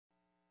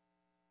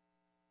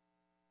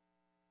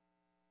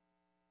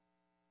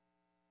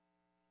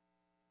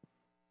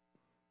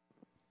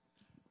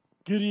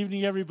Good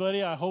evening,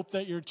 everybody. I hope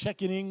that you're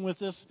checking in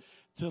with us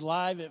to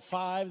Live at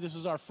 5. This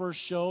is our first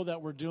show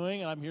that we're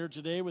doing, and I'm here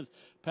today with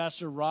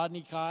Pastor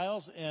Rodney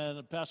Kiles.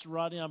 And Pastor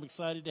Rodney, I'm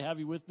excited to have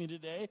you with me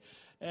today.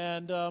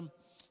 And,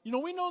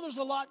 we know there's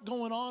a lot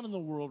going on in the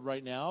world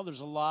right now.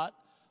 There's a lot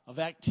of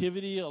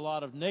activity, a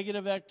lot of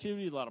negative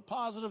activity, a lot of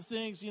positive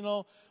things,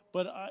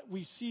 But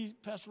we see,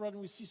 Pastor Rodney,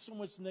 we see so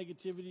much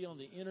negativity on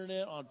the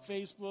internet, on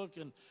Facebook,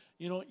 and,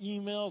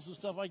 emails and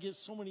stuff. I get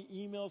so many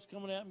emails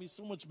coming at me,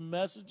 so much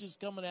messages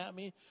coming at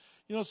me.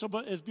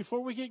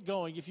 Before we get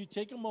going, if you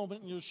take a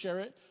moment and you'll share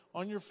it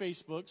on your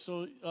Facebook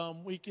so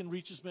we can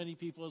reach as many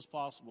people as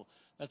possible.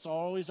 That's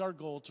always our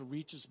goal, to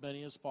reach as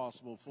many as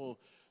possible.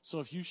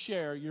 So if you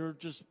share, you're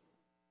just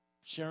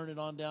sharing it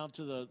on down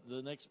to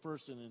the next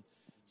person. And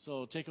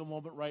so take a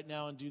moment right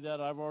now and do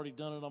that. I've already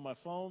done it on my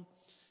phone.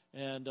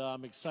 And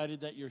I'm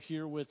excited that you're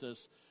here with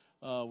us.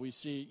 We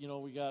see,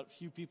 we got a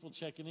few people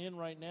checking in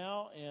right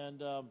now,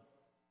 and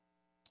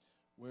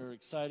we're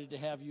excited to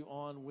have you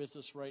on with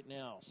us right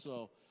now.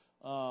 So,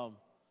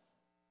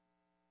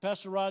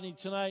 Pastor Rodney,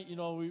 tonight,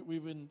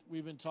 we've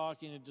been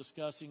talking and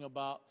discussing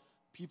about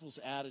people's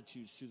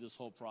attitudes through this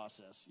whole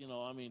process.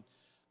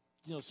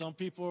 Some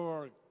people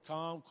are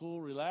calm,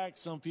 cool,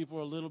 relaxed. Some people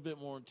are a little bit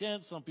more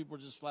intense. Some people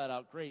are just flat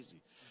out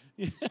crazy.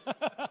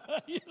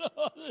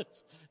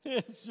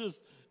 It's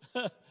just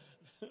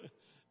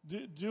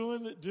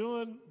doing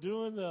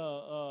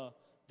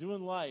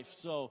life.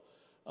 So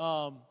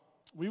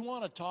we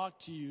want to talk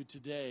to you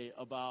today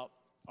about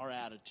our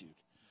attitude.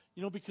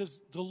 Because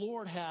the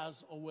Lord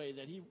has a way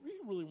that He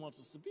really wants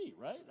us to be,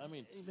 right?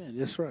 Amen.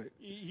 That's right.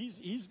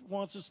 He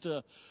wants us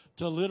to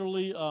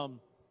literally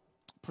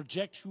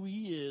project who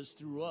He is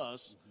through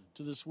us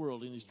to this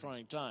world in these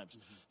trying times.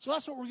 So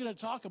that's what we're going to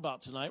talk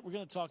about tonight. We're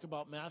going to talk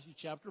about Matthew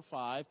chapter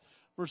 5,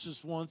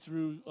 verses 1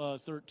 through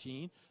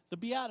 13, the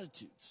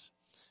Beatitudes.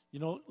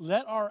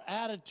 Let our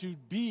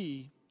attitude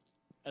be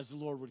as the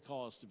Lord would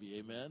call us to be.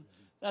 Amen.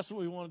 That's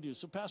what we want to do.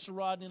 So Pastor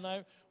Rodney and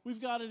I,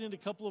 we've got it in a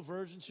couple of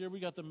versions here. We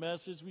got the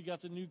Message. We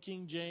got the New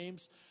King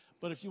James.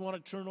 But if you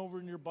want to turn over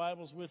in your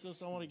Bibles with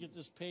us, I want to get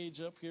this page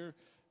up here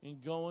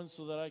and going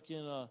so that I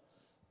can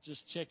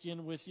just check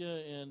in with you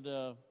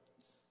and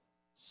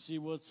see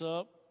what's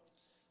up.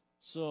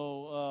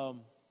 So,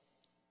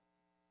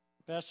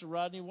 Pastor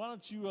Rodney, why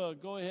don't you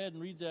go ahead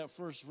and read that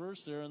first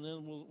verse there, and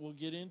then we'll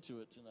get into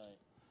it tonight.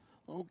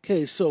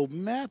 Okay, so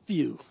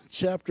Matthew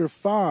chapter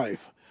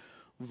 5,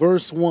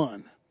 verse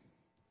 1.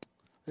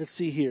 Let's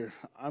see here.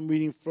 I'm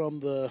reading from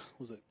the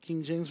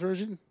King James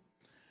Version.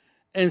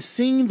 And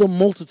seeing the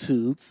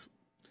multitudes,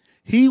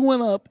 he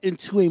went up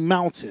into a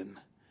mountain.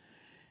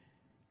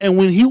 And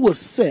when he was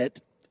set,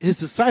 his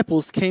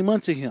disciples came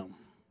unto him.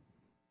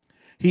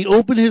 He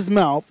opened his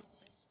mouth,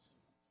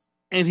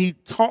 and he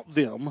taught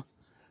them,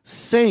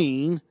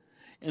 saying,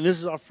 and this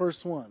is our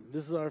first one.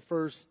 This is our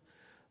first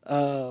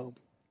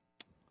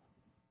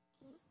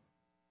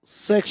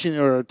section,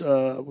 or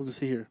what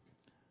is it here?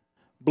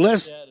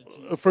 Blessed,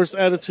 first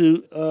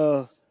attitude,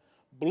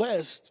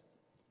 blessed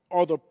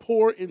are the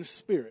poor in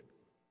spirit,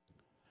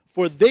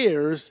 for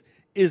theirs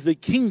is the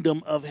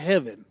kingdom of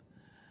heaven.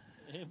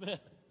 Amen.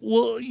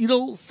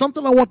 Well,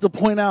 something I want to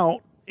point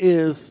out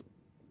is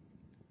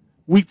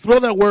we throw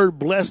that word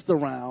blessed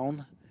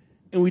around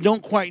and we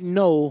don't quite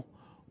know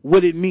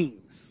what it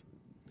means.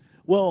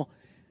 Well,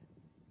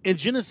 in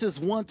Genesis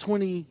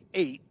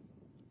 1:28,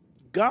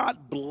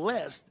 God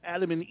blessed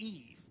Adam and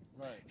Eve.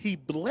 Right. He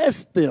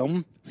blessed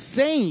them,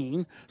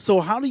 saying, so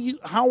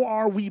how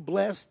are we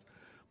blessed?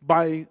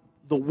 By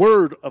the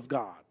word of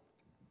God.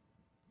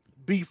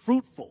 Be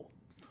fruitful,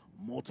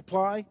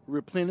 multiply,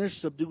 replenish,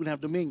 subdue, and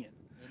have dominion.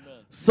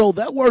 Amen. So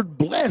that word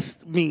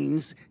blessed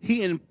means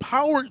He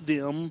empowered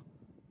them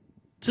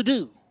to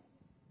do.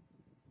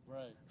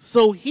 Right.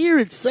 So here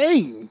it's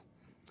saying,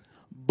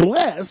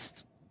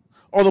 blessed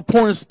are the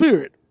poor in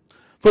spirit,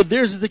 for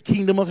theirs is the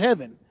kingdom of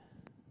heaven.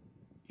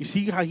 You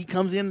see how He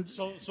comes in?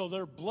 So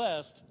they're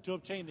blessed to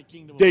obtain the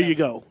kingdom of There heaven. you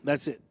go.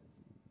 That's it.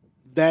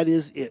 That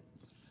is it.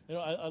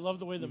 I love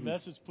the way the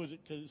Message puts it,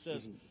 because it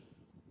says,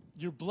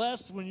 you're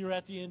blessed when you're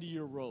at the end of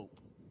your rope.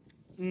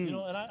 And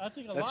I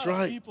think a lot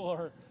of people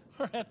are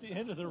at the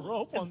end of their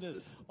rope on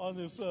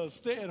this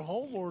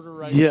stay-at-home order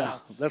right now. Yeah,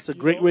 that's a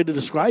great way to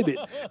describe it.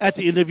 At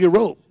the end of your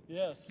rope.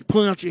 Yes. You're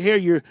pulling out your hair.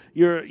 You're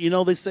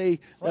they say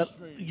that,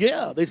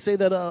 frustrated. they say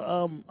that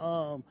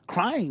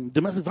crime,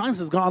 domestic violence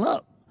has gone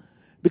up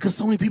because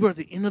so many people are at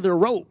the end of their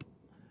rope.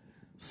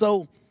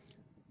 So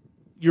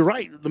you're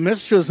right. The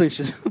Message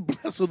translation,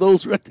 blessed are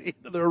those who are at the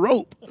end of their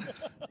rope.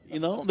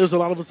 There's a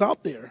lot of us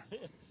out there.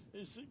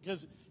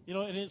 Because,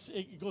 and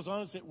it goes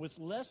on and says, with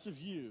less of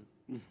you,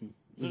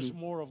 there's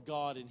more of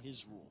God in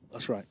His rule.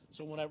 That's right.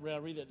 So when I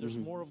read that, there's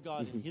more of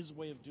God in His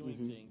way of doing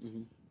things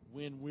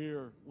when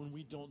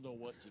we don't know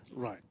what to do.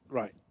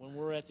 Right. When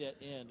we're at that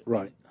end.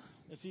 Right.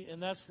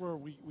 And that's where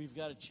we've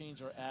got to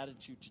change our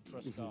attitude to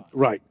trust God.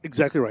 Right.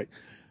 Exactly right.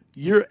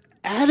 Your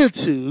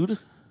attitude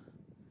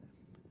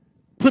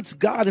puts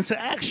God into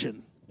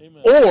action.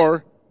 Amen.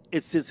 Or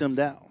it sits Him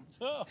down.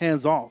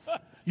 Hands off.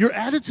 Your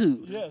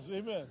attitude. Yes,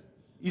 amen.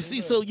 You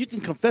see, so you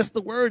can confess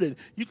the word and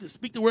you can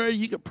speak the word,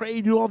 you can pray,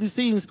 do all these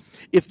things.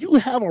 If you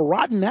have a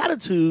rotten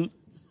attitude,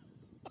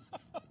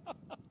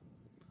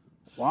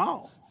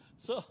 wow.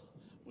 So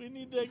we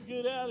need that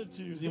good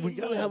attitude. We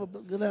got to have a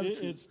good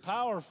attitude. It's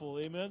powerful,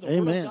 amen. The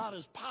Amen. word of God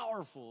is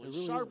powerful. It's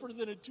really sharper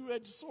than a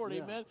two-edged sword,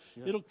 Yeah, amen.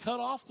 yeah. It'll cut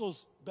off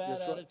those bad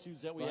That's right.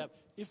 attitudes that we have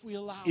if we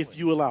allow If it.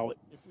 you allow it.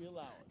 If we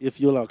allow it. If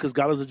you allow it. Because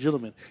God is a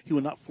gentleman. He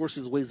will not force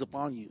his ways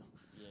upon you.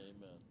 Yeah,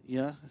 amen.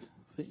 Yeah?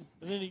 See?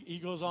 And then he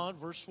goes on,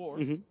 verse 4.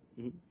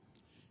 Mm-hmm.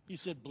 He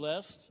said,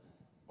 blessed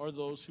are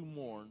those who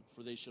mourn,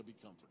 for they shall be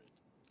comforted.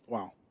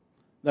 Wow.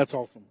 That's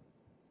awesome.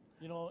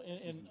 You know,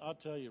 and I'll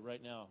tell you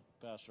right now,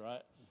 Pastor,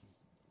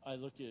 I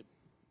look at,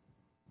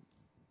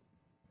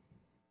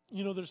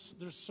 you know, there's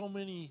so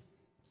many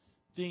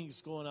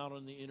things going out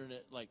on the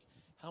internet, like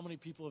how many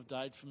people have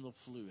died from the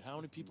flu, how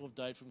many people have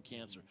died from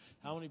cancer,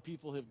 how many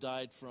people have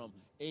died from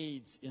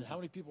AIDS, and how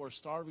many people are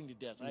starving to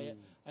death. I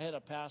had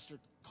a pastor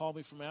call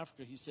me from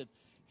Africa. He said,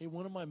 hey,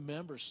 one of my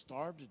members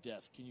starved to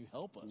death. Can you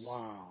help us?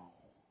 Wow.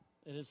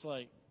 And it's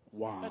like,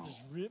 Wow. that just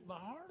ripped my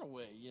heart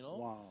away, you know?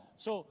 Wow.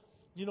 So,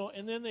 you know,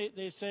 and then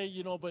they say,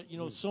 you know, but, you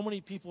know, so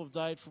many people have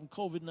died from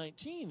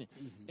COVID-19.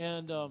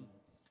 And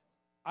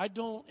I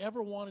don't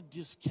ever want to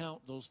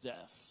discount those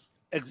deaths,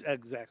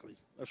 Exactly.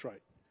 That's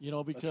right. you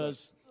know,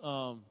 because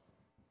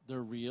they're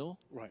real.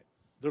 Right.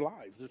 Their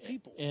lives. They're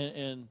people.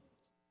 And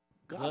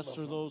God blessed loves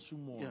are them. those who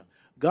mourn. Yeah.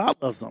 God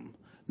loves them.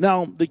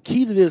 Now, the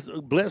key to this,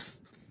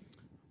 blessed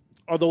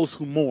are those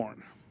who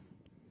mourn.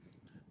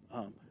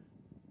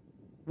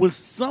 When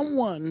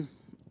someone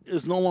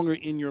is no longer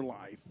in your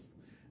life,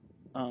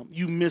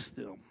 you miss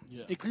them.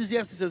 Yeah.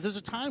 Ecclesiastes says there's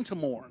a time to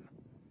mourn.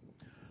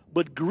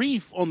 But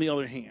grief, on the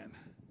other hand,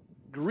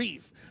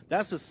 grief,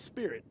 that's a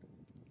spirit.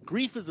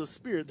 Grief is a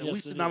spirit that we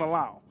Yes, should it not is.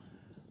 allow.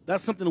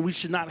 That's something that we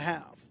should not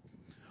have.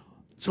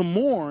 To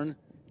mourn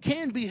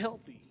can be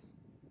healthy.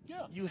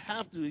 Yeah. You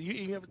have to.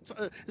 You have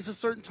it's a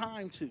certain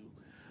time to.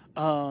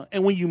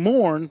 And when you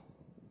mourn,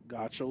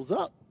 God shows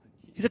up.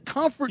 He's to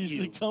comfort He's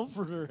you. the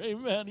comforter.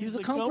 Amen. He's the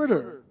the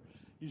comforter.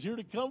 He's here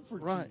to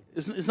comfort Right.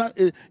 you. It's not.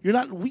 You're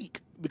not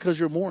weak because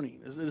you're mourning.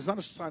 It's not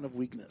a sign of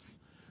weakness.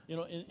 You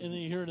know, and then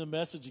you hear in the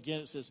message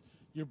again, it says,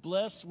 you're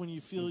blessed when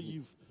you feel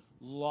you've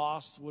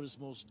lost what is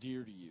most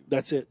dear to you.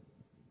 That's it.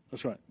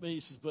 That's right. But he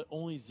says, but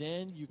only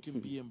then you can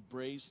be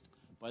embraced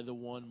by the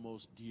one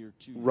most dear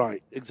to you.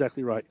 Right.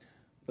 Exactly right.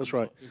 That's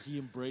right. He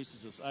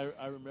embraces us.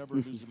 I remember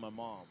losing my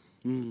mom.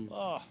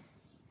 Oh,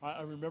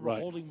 I remember Right.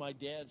 holding my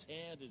dad's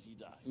hand as he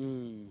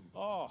died.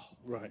 Oh,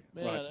 Right.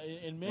 man. Right.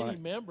 And many Right.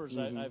 members,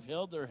 I've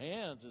held their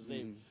hands as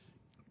they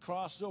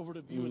crossed over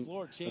to be with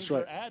Lord, changed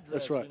right. their address.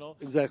 That's right. You know?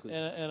 Exactly.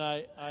 And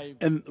I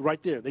And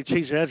right there, they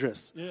changed their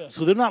address. Yeah.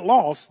 So they're not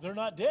lost. they're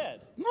not dead.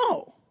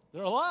 No.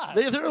 They're alive.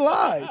 They're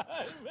alive.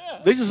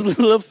 Amen. They just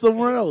live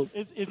somewhere else.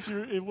 It's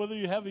your whether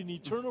you have an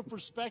eternal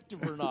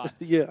perspective or not.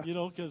 Yeah. You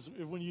know, because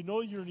when you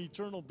know you're an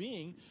eternal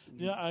being,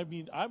 yeah. I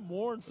mean, I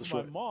mourned for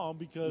my right. mom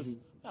because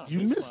I You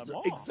miss missed my her.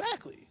 mom.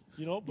 Exactly.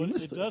 You know, but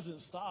missed it her. doesn't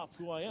stop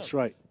who I am. That's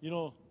right. You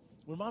know,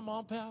 when my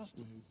mom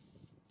passed,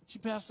 she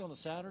passed on a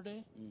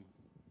Saturday.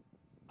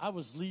 I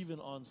was leaving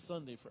on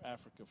Sunday for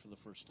Africa for the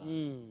first time.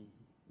 And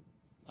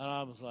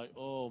I was like,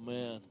 oh,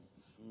 man.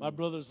 My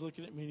brother's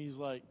looking at me, and he's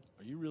like,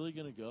 are you really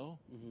going to go?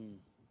 And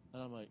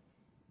I'm like,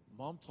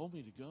 Mom told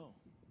me to go.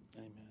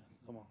 Amen.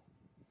 Come on.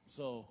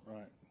 So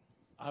Right.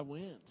 I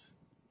went.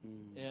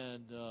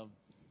 And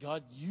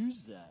God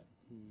used that.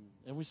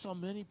 And we saw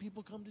many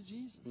people come to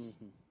Jesus.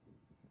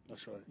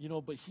 That's right. You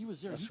know, but he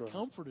was there. That's He right.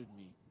 comforted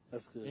me.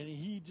 That's good. And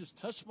he just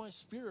touched my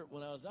spirit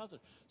when I was out there.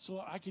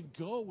 So I could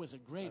go with a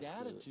great That's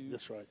good. attitude.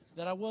 That's right.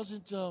 That I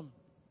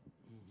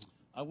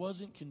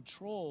wasn't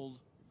controlled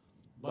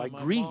by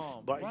my grief.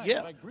 mom. By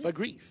grief. By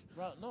grief.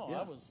 Right, no,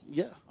 Yeah. I was.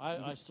 Yeah.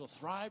 I still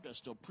thrived. I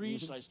still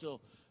preached. I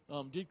still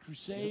did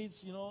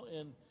crusades. You know,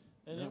 and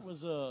it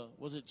was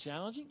it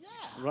challenging?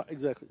 Yeah. Right.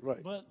 Exactly.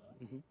 Right. But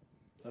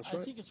That's I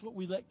right. think it's what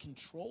we let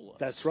control us.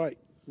 That's right.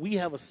 We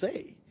have a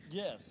say.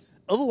 Yes.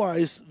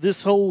 Otherwise,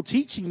 this whole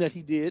teaching that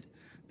he did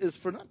is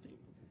for nothing.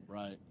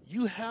 Right.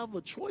 You have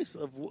a choice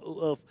of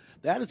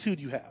the attitude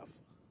you have.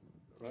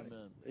 Right.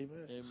 Amen.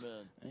 Amen.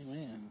 Amen.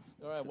 Amen.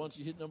 All right. Once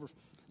you hit number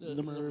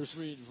Numbers-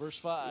 3, verse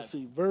 5. Let's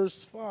see,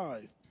 verse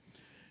 5.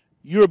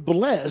 You're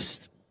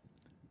blessed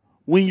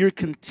when you're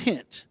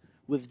content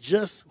with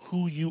just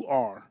who you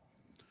are.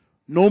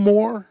 No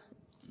more,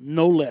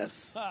 no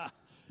less. Ha!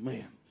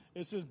 Man.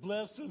 It says,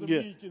 blessed are the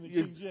Yeah. meek in the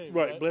Yes, King James.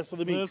 right, blessed are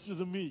the meek. Blessed are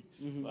the meek.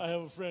 I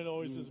have a friend who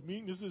always says,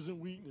 meekness isn't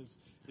weakness.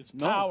 It's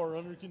No. power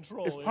under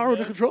control. It's power under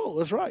Amen? control.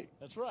 That's right.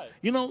 That's right.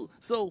 You know,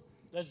 so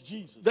That's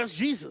Jesus. that's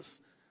Jesus.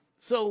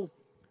 So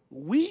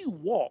we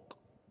walk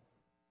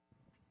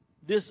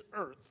this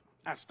earth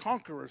as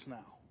conquerors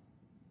now.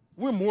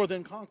 We're more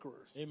than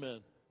conquerors.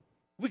 Amen.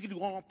 We can do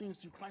all things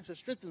through Christ that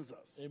strengthens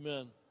us.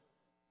 Amen.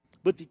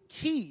 But the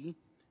key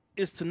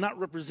is to not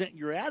represent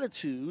your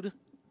attitude,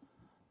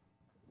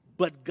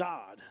 but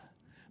God.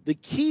 The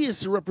key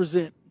is to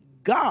represent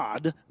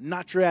God,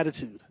 not your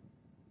attitude.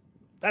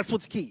 That's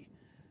what's key.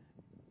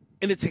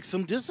 And it takes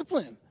some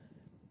discipline.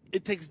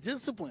 It takes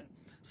discipline.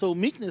 So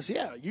meekness,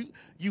 yeah,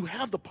 you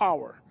have the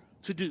power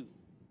to do,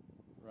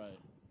 Right.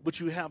 but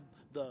you have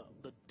the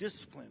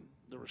discipline,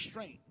 the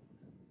restraint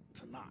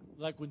to not.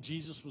 Like when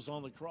Jesus was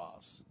on the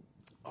cross.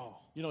 Oh,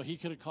 You know, he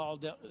could have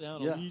called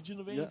down Yeah. a legion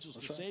of Yeah, angels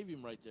that's to right. save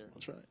him right there.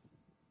 that's right.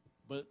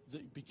 But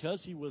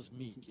because he was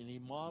meek and he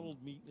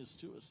modeled meekness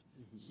to us,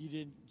 he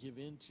didn't give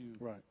in to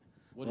Right.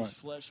 what Right. his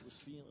flesh was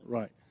feeling.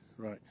 Right.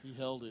 Right. He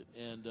held it,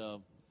 and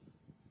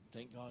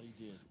thank God he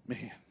did.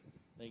 Man,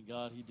 Thank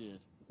God he did.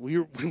 we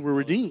were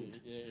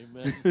redeemed. Yeah,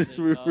 amen. Thank God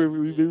he We've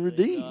did. been Thank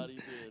redeemed. God he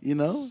did. You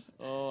know,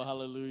 Oh,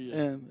 hallelujah.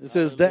 and it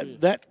says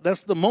Hallelujah.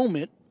 that's the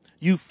moment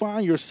you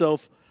find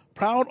yourself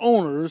proud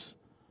owners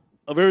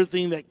of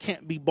everything that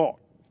can't be bought.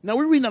 Now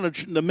we're reading out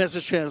of the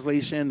Message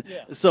translation,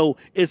 Yeah. so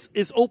it's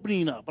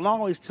opening up. And I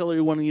always tell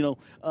everyone,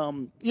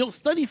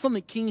 study from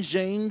the King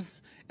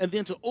James, and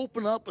then to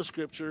open up a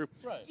scripture,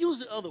 Right. use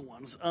the other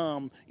ones.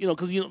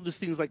 Because this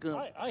thing's like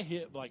I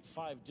hit like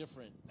 5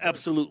 different verses,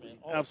 absolutely, man,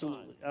 all the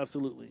absolutely, time.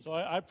 absolutely. So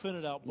I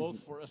printed out both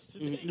for us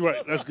today.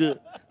 Right, that's good.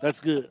 That's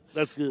good.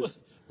 That's good.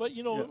 But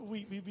Yeah. Mm-hmm.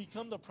 we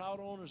become the proud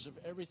owners of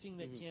everything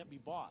that can't be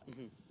bought.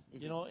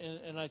 You know,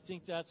 and I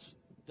think that's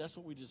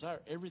what we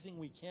desire. Everything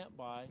we can't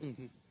buy,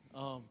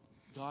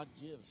 God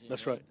gives. Mm-hmm.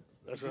 That's amen? right.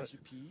 That's He gives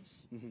right. you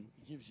peace. He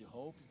gives you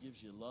hope. He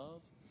gives you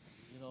love.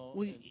 You know,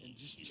 We- and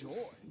just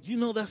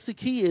joy. That's the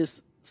key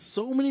is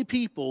so many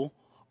people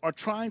are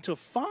trying to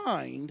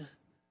find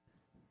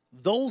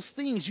those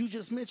things you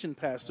just mentioned,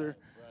 Pastor,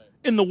 Right.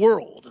 in the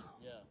world.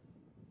 Yeah.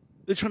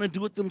 They're trying to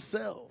do it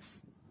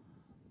themselves.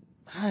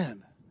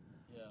 Man,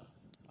 Yeah.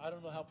 I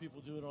don't know how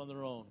people do it on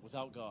their own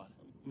without God.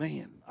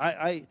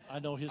 I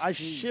know His I peace.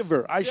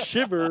 shiver. I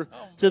shiver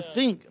Oh, to man.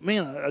 think,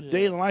 man, a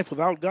day in life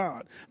without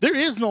God. There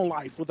is no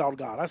life without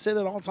God. I say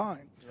that all the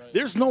time. Right.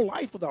 There's no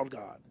life without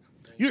God.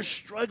 You're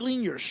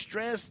struggling, you're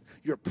stressed,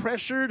 you're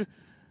pressured.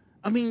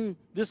 I mean,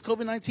 this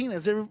COVID-19,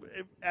 as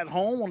at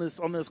home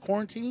on this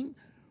quarantine,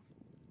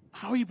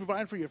 how are you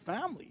providing for your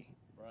family?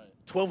 Right.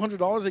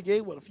 $1,200 they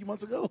gave, a few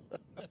months ago?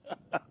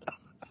 I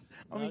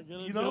Not mean,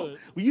 gonna do it.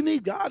 well, you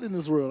need God in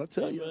this world, I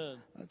tell you. Amen.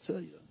 I tell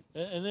you.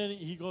 And then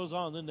he goes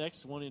on, the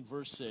next one in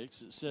verse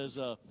 6. It says,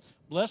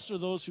 blessed are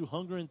those who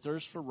hunger and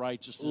thirst for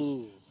righteousness,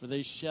 Ooh. for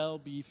they shall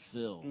be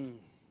filled.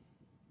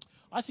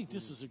 I think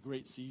this is a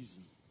great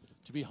season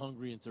to be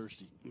hungry and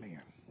thirsty.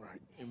 Man,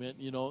 right. Amen.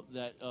 You know,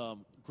 that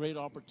great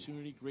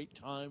opportunity, great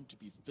time to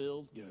be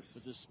filled Yes.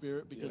 with the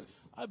Spirit. Because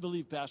Yes. I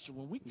believe, Pastor,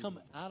 when we come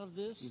out of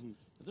this,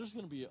 there's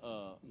going to be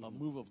a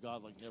move of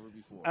God like never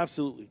before.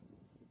 Absolutely.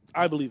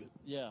 I believe it.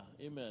 Yeah,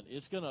 amen.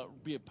 It's going to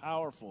be a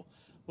powerful.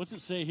 What's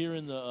it say here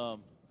in the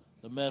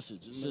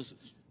message? It says,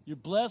 you're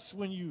blessed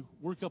when you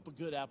work up a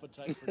good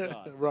appetite for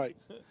God. Right.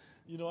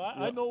 You know,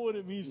 I know what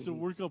it means to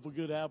work up a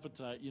good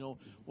appetite. You know,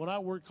 when I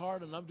work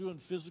hard and I'm doing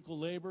physical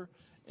labor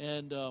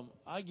and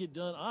I get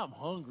done, I'm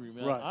hungry,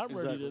 man. Right, I'm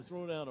ready exactly. to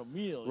throw down a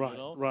meal, Right, you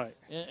know. right.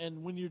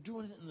 And when you're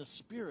doing it in the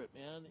Spirit,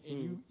 man,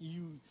 and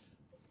you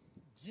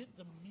get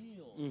the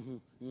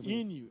meal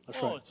in you. That's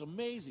oh, right. it's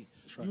amazing.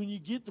 right. When you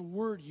get the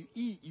word, you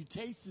eat, you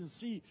taste and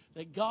see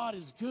that God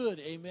is good,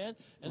 amen,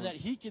 and that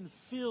He can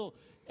fill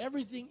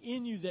everything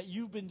in you that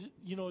you've been,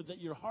 that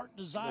your heart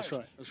desires.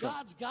 right, that's right.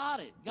 God's got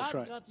it. God's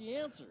right. got the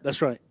answer.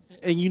 That's right.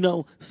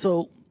 And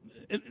so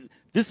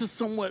this is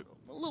somewhat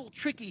a little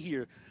tricky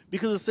here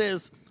because it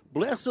says,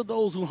 blessed are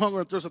those who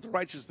hunger and thirst after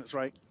righteousness,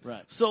 right?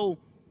 Right. So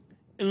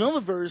in another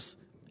verse,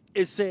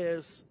 it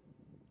says,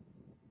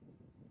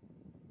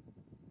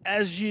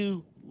 as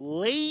you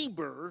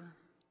labor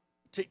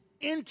to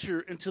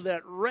enter into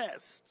that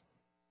rest.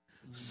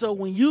 So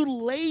when you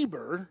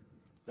labor,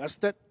 that's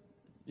that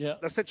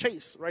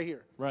chase right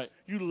here. Right.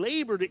 You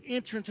labor to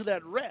enter into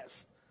that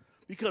rest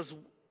because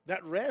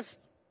that rest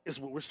is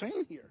what we're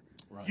saying here.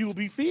 Right. You will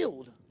be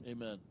filled.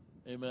 Amen.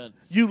 Amen.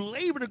 You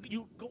labor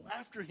you go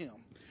after Him,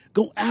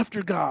 go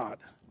after God,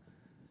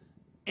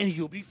 and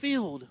you'll be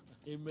filled.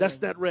 Amen. That's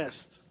that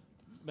rest.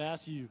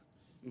 Matthew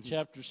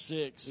chapter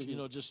 6,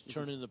 just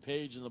turning the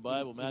page in the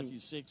Bible, Matthew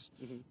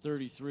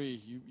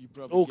 6:33. You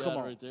probably Oh, got come it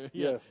on. right there.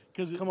 Yeah.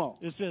 Because Come on.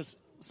 it says,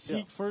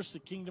 seek first the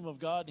kingdom of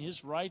God and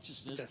His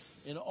righteousness,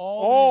 Yes. and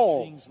all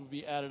these things will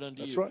be added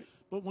unto That's you. right.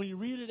 But when you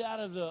read it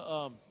out of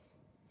the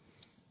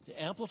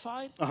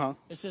Amplified, Uh-huh.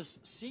 it says,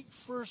 seek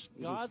first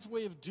God's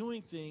way of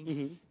doing things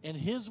and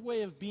His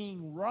way of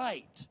being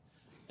right.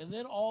 And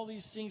then all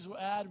these things will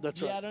That's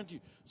be right. added unto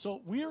you.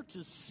 So we are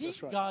to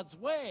seek right. God's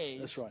ways.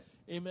 That's right.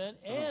 Amen.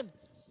 And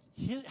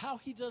how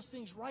He does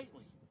things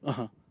rightly.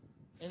 Uh-huh.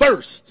 And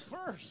First.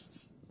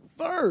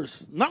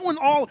 First. Not when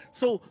all.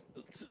 So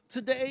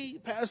today,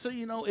 Pastor,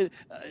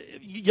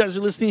 you guys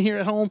are listening here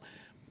at home.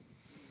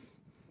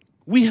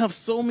 We have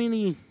so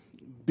many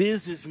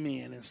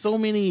businessmen and so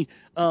many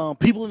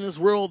people in this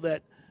world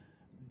that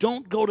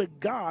don't go to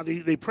God.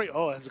 They pray,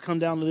 has it come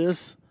down to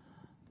this?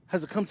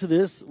 Has it come to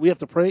this? We have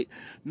to pray.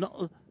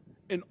 No,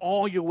 in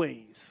all your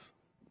ways,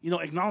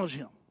 acknowledge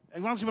Him.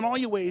 Acknowledge Him in all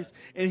your ways,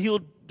 and He'll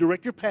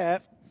direct your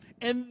path,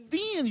 and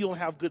then you'll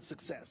have good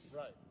success.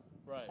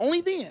 Right.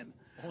 Only then.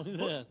 Only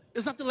then.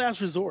 It's not the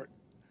last resort.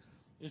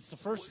 It's the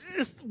first.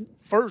 It's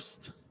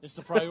first. It's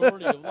the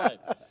priority of life.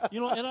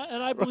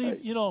 And I believe,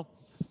 Right.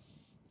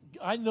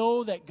 I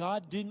know that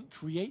God didn't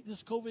create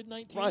this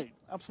COVID-19. Right.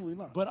 Absolutely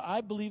not. But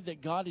I believe that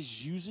God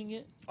is using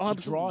it to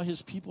absolutely. draw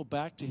his people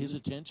back to his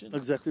attention.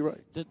 Exactly right.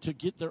 That to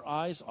get their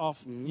eyes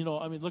off,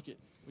 look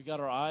we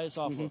got our eyes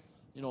off of,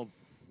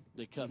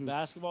 they cut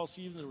basketball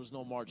season. There was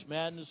no March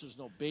Madness. There's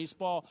no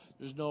baseball.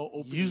 There's no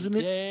opening Using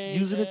day.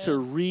 it to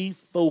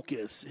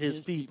refocus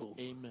his people.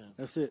 Amen.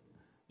 That's it.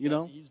 You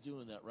know? He's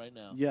doing that right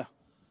now. Yeah.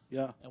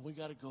 Yeah. And we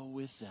got to go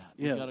with that.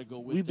 Yeah. We got to go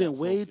with We've that been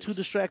way focus. too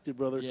distracted,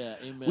 brother. Yeah,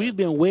 amen. We've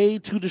been way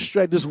too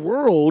distracted. This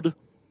world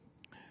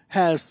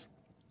has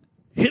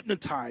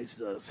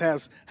hypnotized us,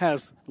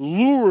 has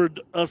lured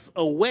us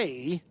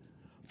away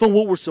from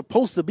what we're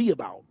supposed to be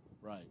about.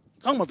 Right.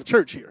 Talking about the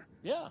church here.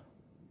 Yeah.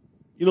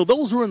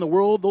 Those who are in the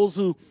world, those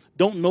who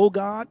don't know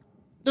God,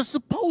 they're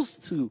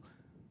supposed to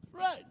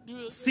Right.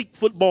 seek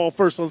football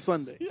first on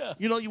Sunday. Yeah.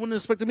 You wouldn't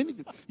expect them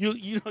anything.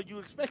 You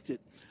expect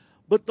it.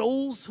 But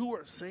those who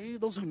are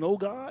saved, those who know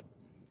God,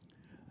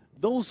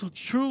 those who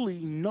truly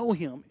know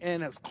him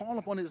and has called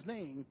upon his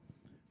name,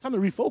 it's time to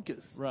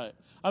refocus. Right.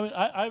 I mean,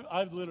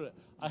 I've literally,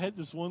 I had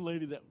this one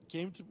lady that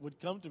would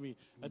come to me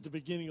at the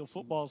beginning of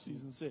football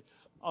season and say,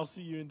 I'll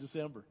see you in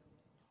December.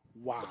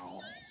 Wow.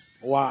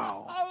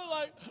 I was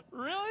like,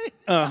 really?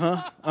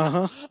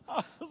 I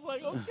was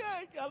like,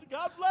 okay,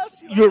 God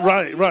bless you. You're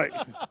right.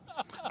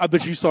 I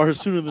bet you saw her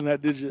sooner than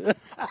that, did you?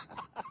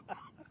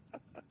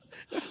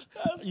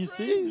 That's You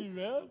crazy, see?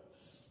 man.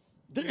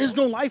 There is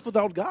no life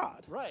without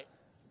God. Right.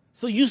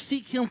 So you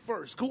seek him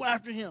first. Go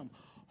after him.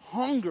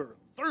 Hunger,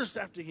 thirst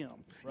after him.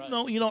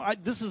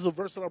 Right. This is a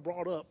verse that I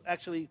brought up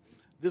actually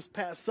this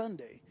past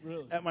Sunday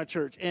at my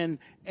church. And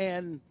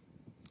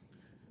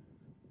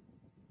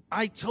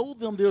I told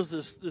them there's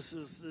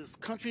this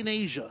country in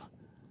Asia,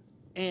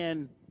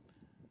 and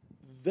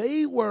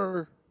they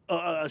were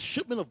a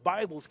shipment of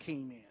Bibles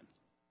came in.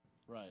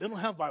 Right. They don't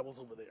have Bibles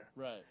over there.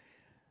 Right.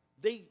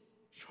 They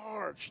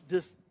charged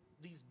these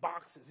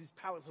boxes, these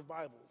pallets of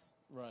Bibles.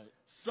 Right.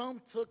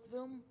 Some took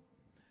them,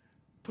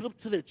 put up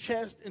to their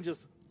chest, and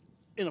just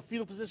in a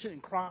fetal position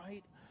and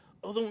cried.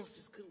 Other ones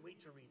just couldn't wait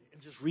to read it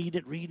and just read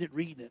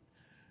it.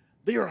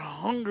 They are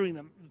hungering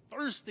and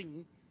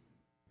thirsting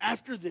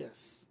after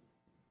this.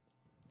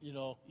 We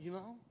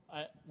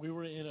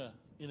were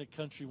in a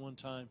country one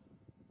time,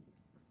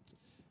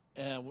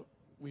 and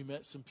we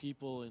met some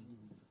people, and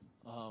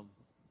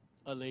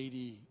a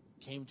lady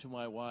came to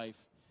my wife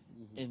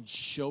and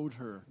showed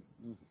her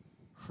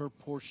her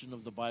portion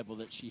of the Bible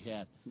that she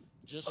had.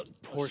 Just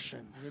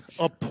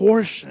a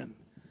portion.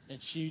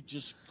 And she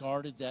just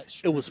guarded that It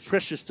scripture. was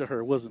precious to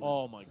her, wasn't it?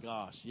 Oh, my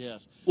gosh,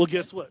 yes. Well,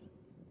 guess what?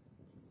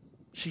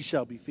 She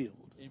shall be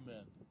filled.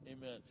 Amen.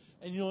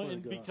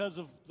 And because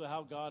of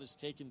how God has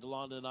taken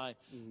Delonda and I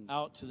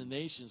out to the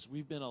nations,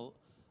 we've been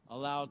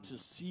allowed to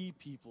see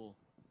people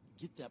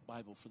get that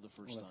Bible for the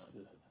first time.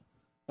 Good.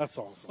 That's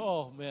awesome.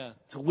 Oh, man.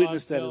 To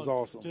witness that is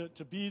awesome.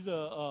 To be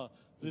the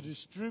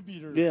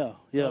distributor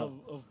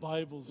of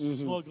Bibles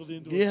smuggled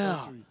into a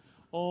country.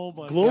 Oh,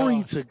 my Glory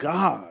gosh. to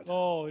God.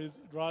 Oh,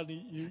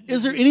 Rodney.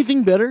 Is there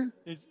anything better?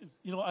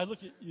 I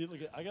look at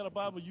I got a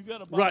Bible, you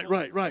got a Bible.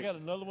 Right. I got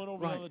another one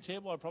over on the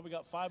table. I probably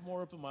got 5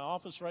 more up in my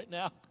office right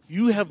now.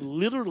 You have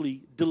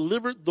literally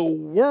delivered the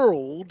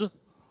world,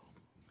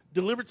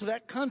 delivered to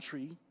that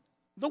country,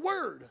 the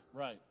word.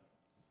 Right.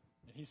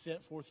 And he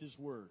sent forth his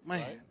word.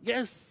 Man, right?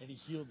 yes. And he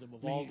healed them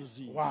of all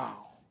disease.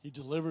 Wow. He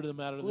delivered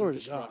them out of Glory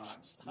their to God.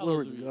 destructions.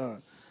 Glory to Hallelujah.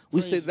 God. We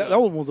Praise stayed. God. That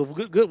one was a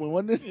good one,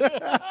 wasn't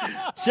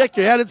it? Check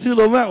your attitude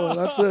on that one.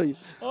 I tell you.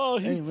 Oh,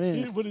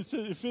 Amen. But it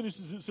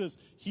finishes. It says,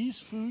 "He's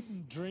food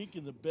and drink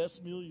and the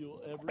best meal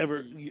you'll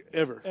ever eat.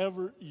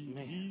 Ever. Eat.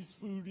 Man. He's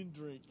food and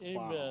drink."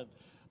 Wow. Amen.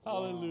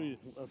 Hallelujah.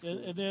 Wow.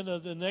 And then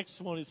the next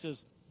one it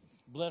says,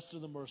 "Blessed are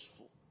the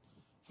merciful,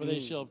 for they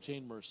shall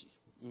obtain mercy."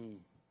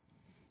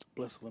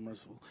 Blessed and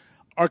merciful.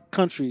 Our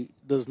country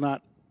does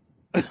not.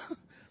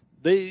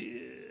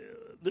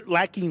 They're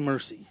lacking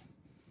mercy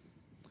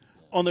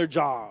on their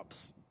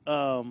jobs.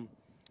 I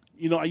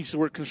used to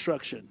work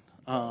construction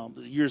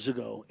years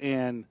ago,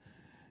 and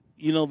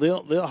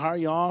they'll hire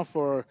you off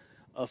for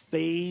a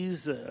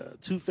phase,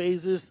 2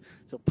 phases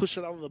to push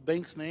it out of the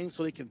bank's name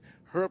so they can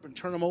hurry up and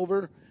turn them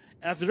over.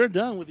 After they're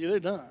done with you, they're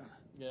done.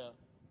 Yeah.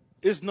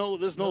 There's no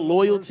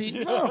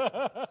loyalty. No,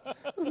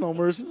 there's no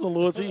mercy. There's no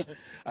loyalty.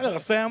 I got a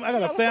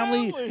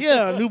family.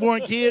 Yeah, a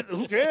newborn kid.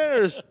 Who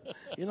cares?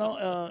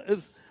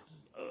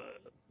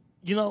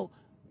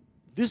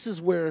 This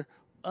is where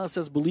us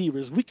as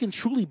believers, we can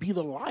truly be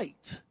the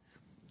light.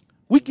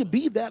 We can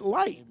be that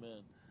light.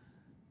 Amen.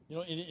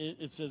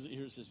 It says it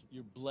here. It says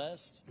you're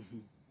blessed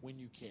when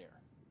you care.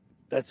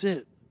 That's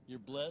it. You're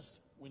blessed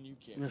when you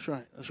care. That's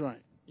right.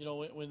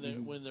 When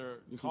they're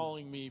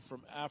calling me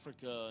from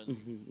Africa,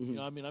 and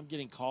I'm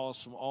getting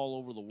calls from all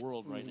over the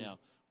world right now.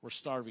 We're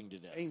starving to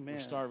death. Amen. We're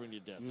starving to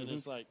death, and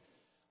it's like,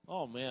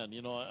 oh man,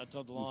 I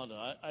told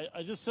Delonda,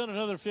 I just sent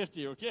another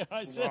 50. Okay,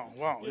 I said,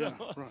 Wow, yeah,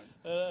 right.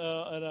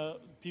 and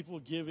people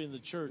give in the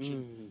church,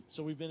 and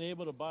so we've been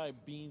able to buy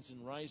beans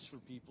and rice for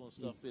people and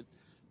stuff.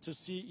 to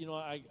see,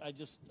 I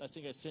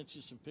think I sent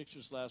you some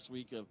pictures last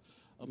week of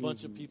a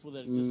bunch of people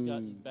that had just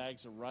gotten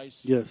bags of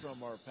rice Yes.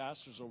 from our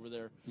pastors over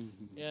there,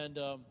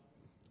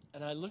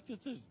 and I looked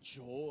at the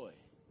joy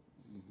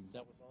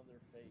that was on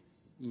their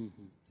face.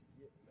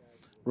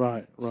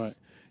 Right, right.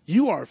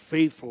 You are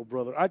faithful,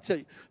 brother. I tell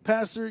you,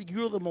 Pastor,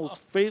 you're the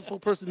most faithful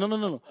person.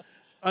 No.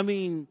 I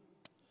mean,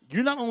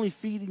 you're not only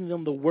feeding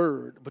them the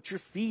word, but you're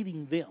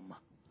feeding them.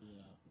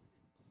 Yeah.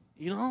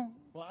 You know?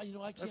 Well,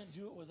 I can't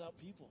do it without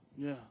people.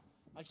 Yeah.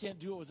 I can't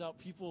do it without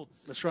people.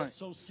 That's right. That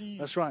sow seed.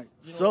 That's right.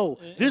 You know, So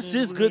and this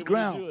then is we're good able to do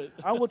ground. it.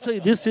 I will tell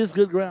you, this is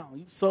good ground.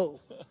 You sow.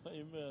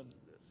 Amen.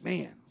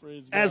 Man,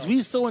 Praise as God.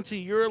 we sow into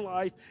your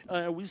life,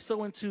 we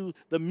sow into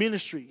the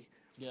ministry,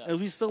 Yeah. as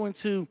we sow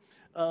into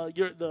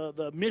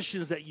the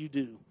missions that you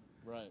do.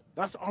 Right.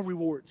 That's our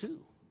reward too.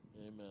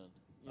 Amen.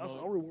 That's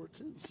our reward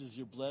too. He says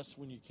you're blessed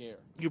when you care.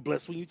 You're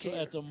blessed when you So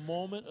care. at the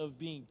moment of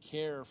being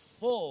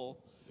careful,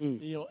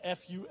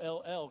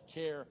 FULL,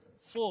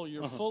 careful,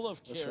 you're full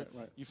of That's care.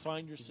 right. You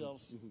find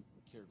yourselves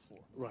cared for.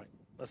 Right.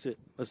 That's it.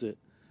 That's it.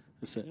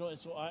 That's it. And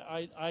so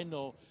I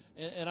know,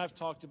 and I've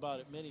talked about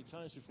it many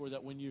times before,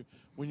 that when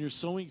you're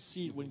sowing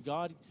seed, when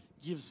God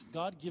gives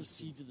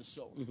seed to the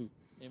sower.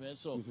 Amen.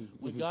 So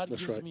when God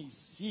That's gives right. me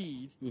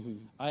seed,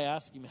 I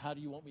ask Him, "How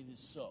do you want me to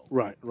sow?"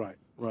 Right.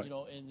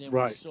 And then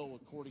Right. we sow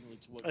accordingly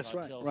to what That's God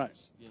right. tells Right.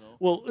 us.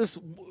 Well,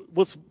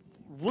 what's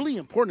really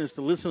important is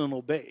to listen and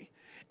obey,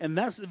 and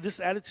that's this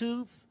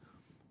attitudes.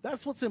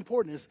 That's what's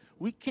important is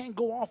we can't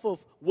go off of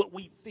what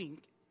we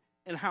think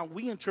and how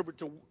we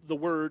interpret the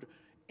word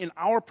in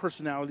our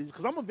personality,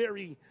 because I'm a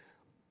very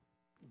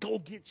go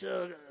get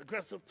you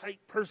aggressive type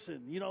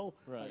person,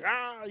 Right.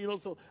 Like,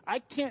 so I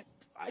can't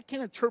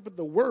interpret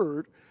the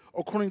word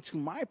according to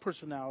my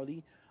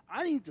personality.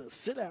 I need to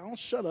sit down,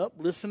 shut up,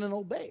 listen, and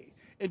obey,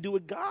 and do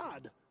what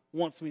God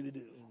wants me to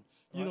do.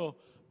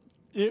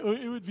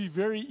 It would be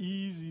very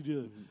easy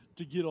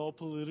to get all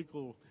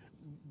political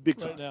Big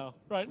time.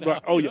 right now.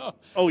 Right. Oh, yeah.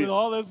 Oh, with yeah.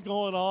 all that's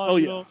going on, Oh,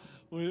 yeah.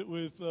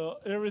 with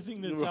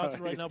everything that's out there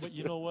right Right. now. But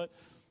you know what?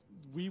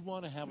 We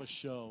want to have a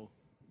show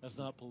that's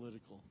not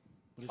political,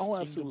 but it's Oh,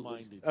 kingdom absolutely.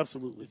 minded.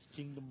 Absolutely. It's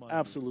kingdom minded.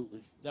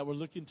 Absolutely. That we're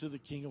looking to the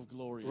King of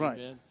Glory. Right.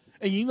 Amen.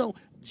 And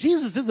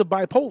Jesus is a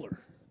bipolar.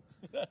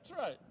 That's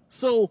right.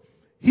 So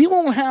he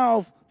won't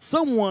have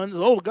someone,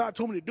 God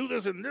told me to do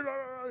this and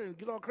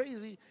get all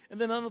crazy, and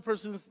then another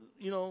person's,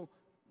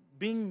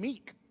 being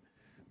meek.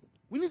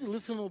 We need to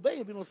listen and obey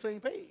and be on the same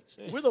page.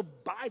 We're the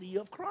body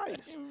of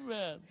Christ.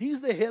 Amen.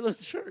 He's the head of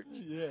the church.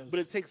 Yes. But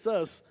it takes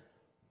us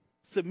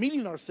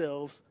submitting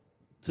ourselves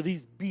to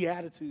these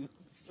beatitudes.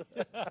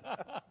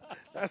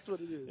 That's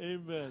what it is.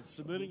 Amen.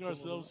 Submitting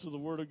ourselves to the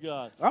Word of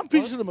God. I'm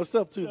preaching to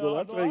myself too, No, brother.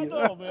 I tell you.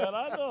 I know, man.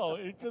 I know.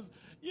 Because,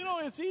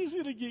 it's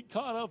easy to get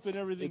caught up in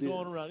everything It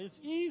going is. around. It's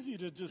easy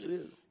to just, It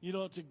is.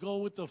 to go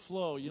with the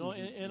flow,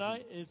 and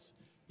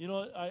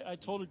I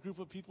told a group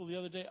of people the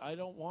other day, I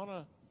don't want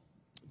to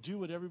do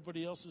what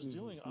everybody else is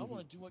doing. I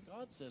want to do what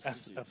God says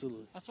to do.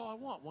 Absolutely. That's all I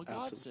want, what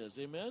God says.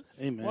 Amen?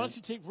 Amen. Why don't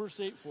you take verse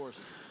 8 for us?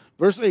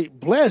 Verse 8,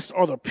 blessed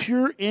are the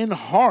pure in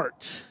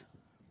heart,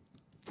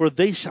 for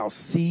they shall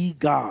see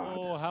God.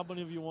 Oh, how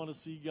many of you want to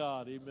see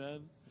God?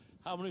 Amen?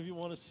 How many of you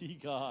want to see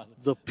God?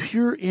 The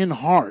pure in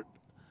heart.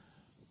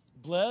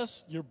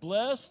 You're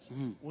blessed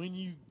when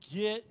you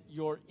get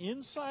your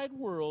inside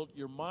world,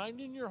 your mind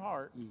and your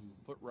heart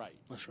put right.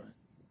 That's right.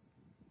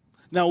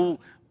 Now,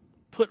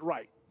 put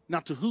right. Now,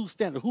 to whose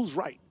standard? Who's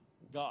right?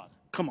 God.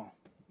 Come on.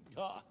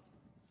 God.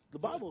 The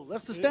Bible,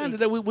 that's the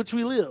standard which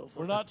we live.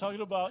 We're not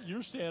talking about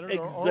your standard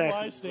or Exactly.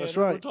 my standard. That's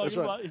right. We're talking That's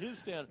right. about His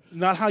standard.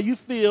 Not how you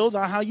feel,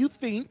 not how you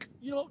think.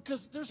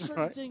 Because there's certain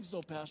Right. things,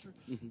 though, Pastor,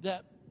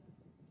 that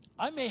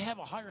I may have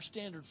a higher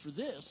standard for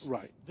this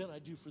Right. than I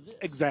do for this.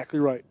 Exactly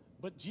right.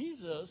 But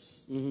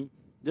Jesus,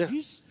 Yeah.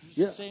 He's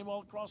Yeah. the same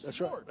all across That's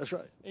the right. board. That's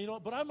right. And,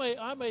 but I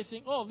may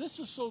think, oh, this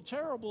is so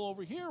terrible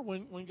over here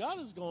when God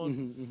is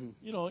going,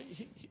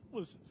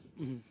 listen,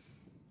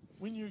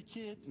 when you're a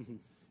kid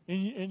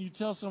and you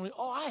tell somebody,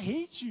 oh, I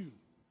hate you.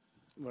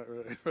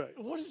 Right.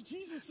 What does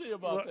Jesus say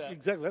about that?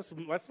 Exactly. That's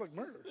like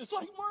murder. It's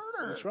like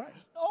murder. That's right.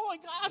 Oh my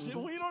gosh!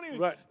 And we don't even.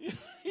 Right.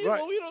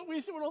 Right. We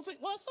don't think.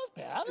 Well, it's not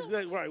bad.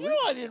 Exactly, right.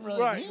 I didn't really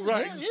mean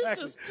Right, it.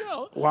 exactly. It's just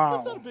Wow.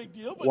 it's not a big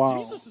deal. But Wow.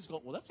 Jesus is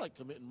going. Well, that's like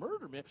committing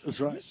murder, man. That's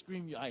When right. You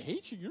scream, I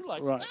hate you. You're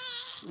like, Right.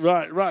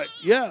 ah, Right.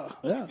 Yeah.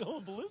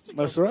 going ballistic.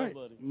 That's on right.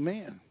 somebody.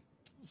 Man.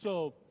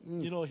 So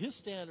His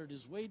standard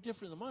is way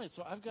different than mine.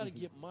 So I've got to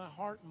get my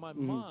heart and my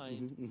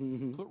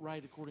mind put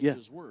right according Yeah. to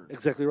His word.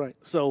 Exactly right.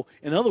 So,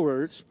 in other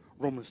words,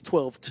 Romans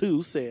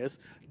 12:2 says,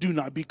 do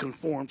not be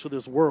conformed to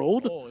this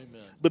world, Oh,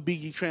 amen. but be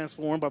ye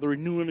transformed by the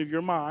renewing of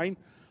your mind.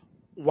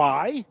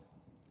 Why?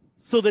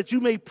 So that you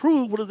may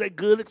prove what is that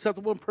good,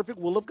 acceptable, and perfect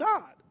will of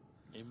God.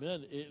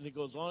 Amen. And it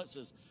goes on. It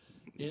says,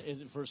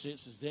 in verse 8, it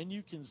says, then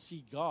you can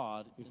see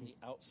God in the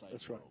outside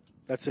That's right. world.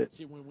 That's it.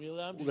 See, when we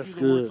allow Him to That's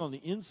do the work good. on the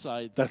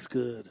inside, That's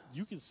good.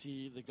 you can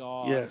see the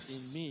God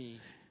Yes. in me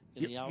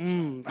in the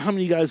outside. How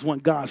many of you guys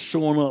want God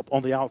showing up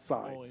on the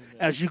outside Oh, amen.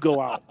 as you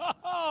go out?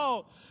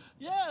 Oh,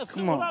 Yes,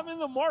 Come when on. I'm in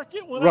the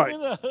market, when Right,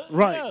 I'm in the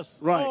right,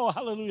 yes. right. Oh,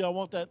 hallelujah! I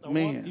want that. I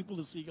Man. want people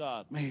to see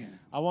God. Man.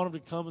 I want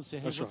them to come and say,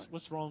 "Hey, That's what's right.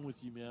 what's wrong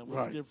with you, man?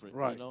 What's Right, different?"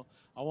 right. You know,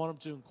 I want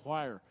them to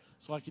inquire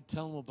so I can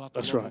tell them about the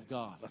That's love right. of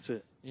God. That's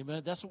it.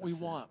 Amen. That's what we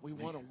want. We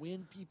want to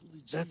win people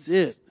to Jesus. That's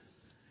it.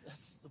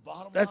 That's the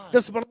bottom That's line.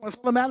 that's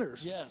all that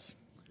matters. Yes.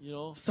 You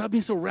know. Stop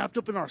being so wrapped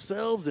up in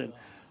ourselves and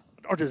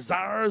our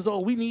desires. Oh,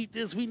 we need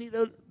this. We need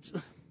that.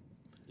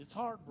 It's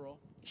hard, bro.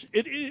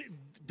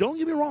 Don't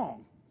get me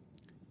wrong.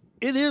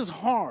 It is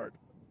hard.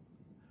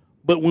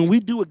 But when we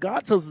do what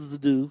God tells us to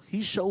do,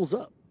 He shows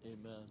up.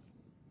 Amen.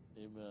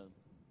 Amen.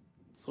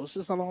 So it's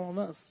just not all on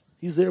us.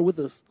 He's there with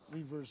us.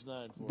 Read verse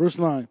 9 for Verse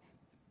 9.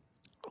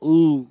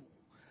 Ooh.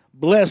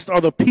 Blessed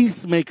are the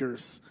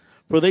peacemakers,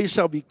 for they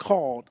shall be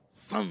called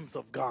sons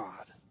of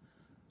God.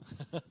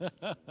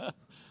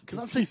 Can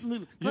I say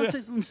something? Can I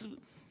say something?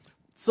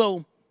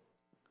 So,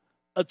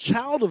 a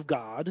child of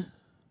God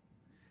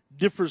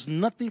differs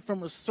nothing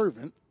from a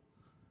servant,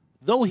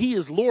 though he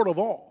is Lord of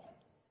all.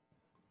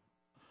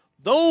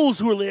 Those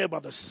who are led by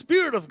the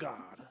Spirit of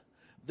God,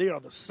 they are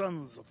the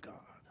sons of God.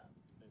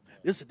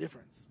 There's a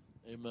difference.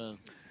 Amen.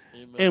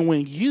 Amen. And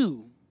when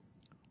you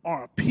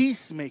are a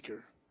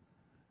peacemaker,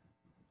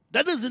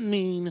 that doesn't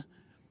mean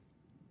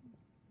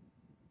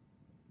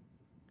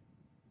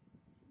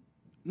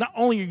not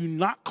only are you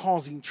not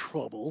causing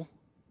trouble,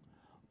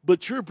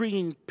 but you're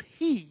bringing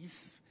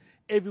peace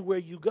everywhere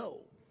you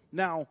go.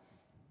 Now,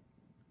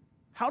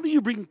 how do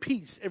you bring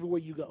peace everywhere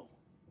you go?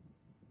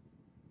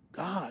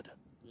 God.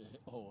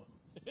 Oh.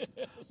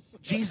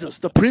 Jesus,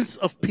 the Prince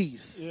of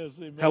Peace. Yes,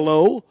 amen.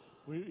 Hello?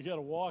 We got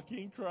to walk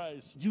in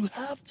Christ. You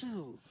have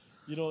to.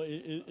 You know,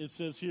 it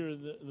says here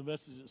in the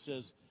message, it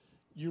says,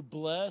 you're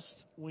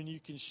blessed when you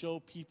can show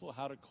people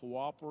how to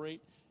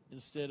cooperate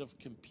instead of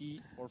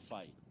compete or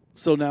fight.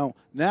 So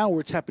now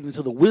we're tapping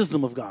into the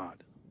wisdom of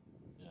God.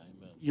 Yeah,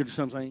 amen. You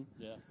understand what I'm saying?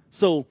 Yeah.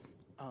 So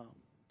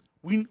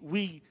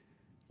we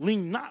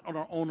lean not on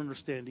our own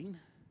understanding,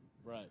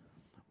 Right.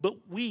 but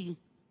we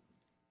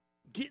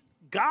get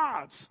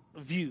God's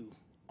view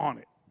on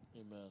it.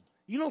 Amen.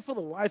 You know, for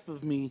the life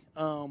of me,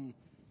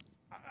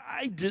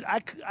 I did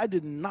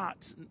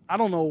not. I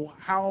don't know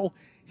how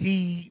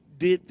he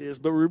did this,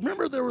 but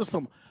remember there were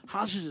some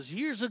hostages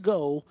years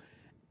ago,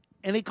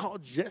 and they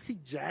called Jesse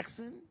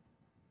Jackson,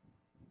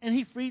 and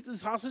he freed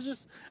his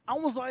hostages. I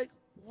was like,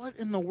 what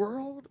in the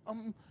world?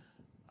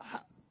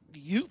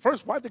 You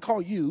first, why'd they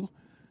call you?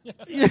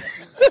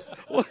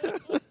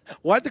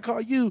 Why'd they call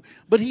you?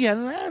 But he had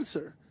an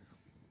answer,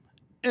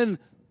 and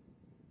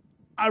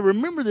I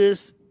remember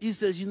this. He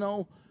says, you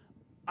know,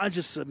 I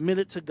just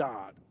submitted to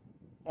God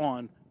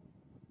on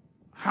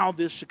how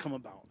this should come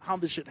about, how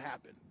this should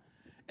happen.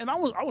 And I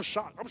was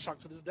shocked. I'm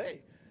shocked to this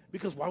day.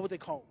 Because why would they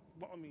call,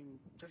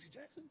 Jesse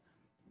Jackson?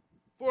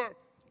 For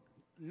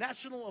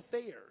national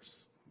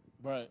affairs.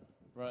 Right.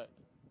 Right.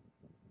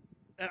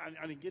 And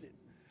I didn't get it.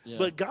 Yeah.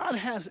 But God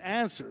has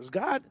answers.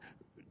 God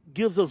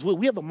gives us,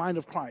 we have the mind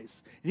of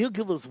Christ. And He'll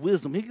give us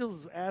wisdom. He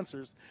gives us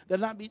answers that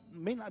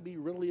may not be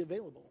readily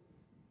available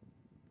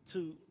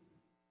to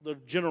the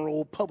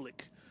general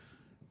public.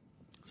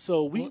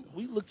 So we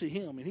look to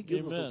Him, and He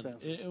gives us those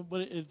answers.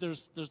 But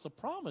there's the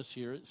promise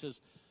here. It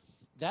says,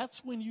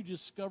 that's when you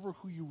discover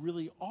who you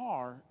really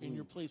are in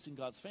your place in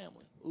God's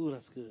family. Ooh,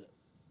 that's good.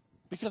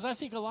 Because I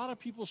think a lot of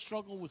people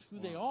struggle with who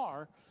they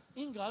are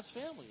in God's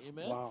family.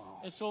 Amen.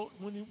 Wow. And so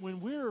when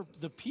we're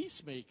the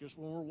peacemakers,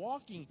 when we're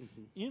walking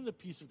in the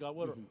peace of God,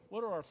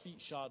 what are our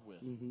feet shod with?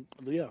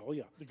 Yeah, oh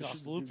yeah. The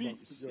gospel of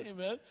peace.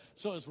 Amen.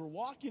 So as we're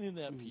walking in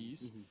that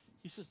peace,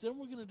 He says, then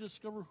we're going to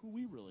discover who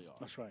we really are.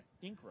 That's right.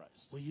 In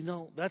Christ. Well, you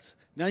know,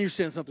 now you're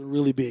saying something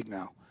really big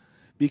now.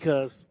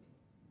 Because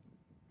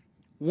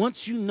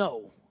once you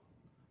know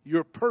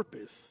your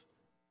purpose,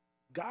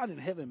 God in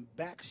heaven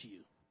backs you.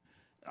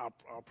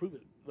 I'll prove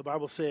it. The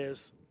Bible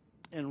says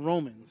in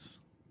Romans,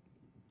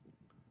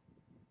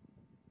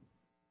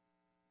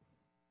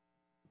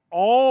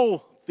 all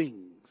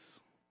things,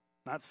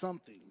 not some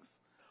things,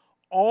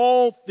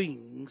 all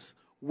things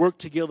work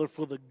together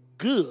for the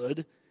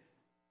good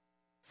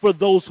for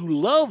those who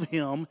love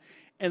Him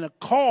and are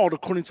called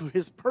according to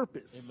His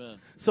purpose. Amen.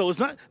 So it's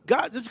not,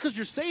 God, just because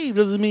you're saved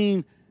doesn't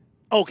mean,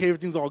 okay,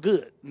 everything's all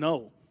good.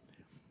 No.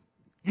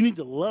 You need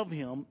to love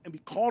Him and be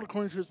called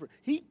according to His purpose.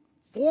 He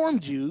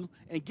formed you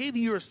and gave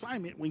you your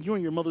assignment when you were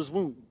in your mother's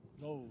womb.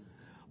 No.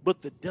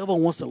 But the devil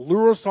wants to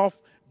lure us off,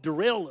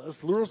 derail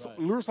us, lure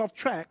us off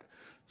track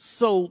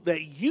so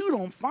that you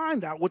don't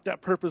find out what that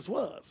purpose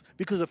was.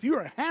 Because if you're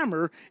a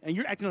hammer and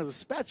you're acting as a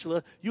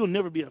spatula, you'll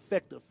never be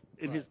effective.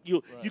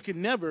 You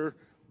can never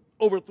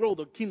overthrow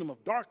the kingdom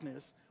of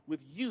darkness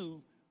with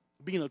you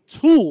being a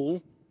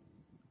tool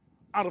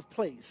out of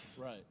place.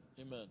 Right.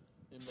 Amen.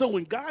 Amen. So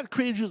when God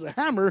created you as a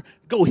hammer,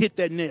 go hit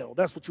that nail.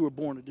 That's what you were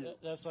born to do.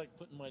 That's like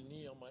putting my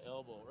knee on my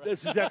elbow, right?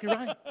 That's exactly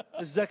right.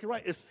 That's exactly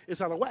right.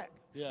 It's out of whack.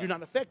 Yeah. You're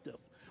not effective.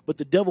 But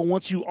the devil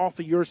wants you off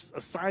of your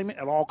assignment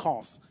at all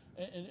costs.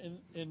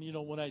 And you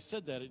know, when I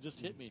said that, it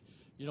just hit me.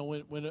 You know,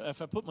 when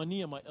if I put my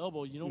knee on my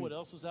elbow, you know what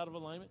else is out of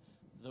alignment?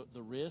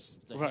 The wrist,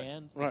 the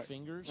hand, the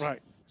fingers.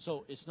 Right.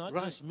 So it's not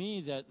Right. just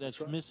me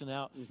that's missing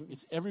out.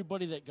 It's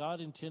everybody that God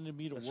intended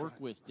me to work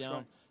with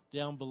down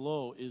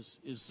below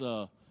is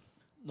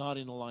not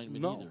in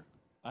alignment No. either.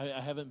 I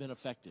haven't been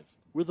effective.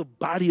 We're the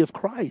body of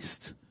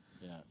Christ.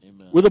 Yeah,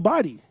 amen. We're the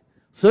body.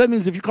 So that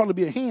means if you're called to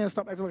be a hand,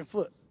 stop acting like a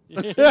foot.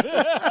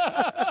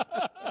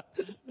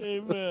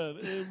 Amen.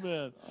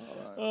 Amen.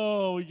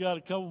 Oh, we got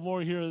a couple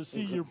more here. Let's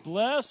see, you're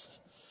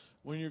blessed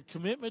when your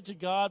commitment to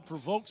God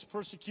provokes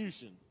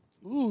persecution.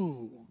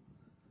 Ooh.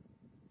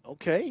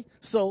 Okay.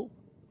 So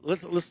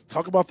let's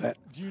talk about that.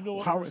 Do you know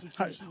what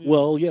persecution is?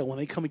 Well, yeah, when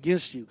they come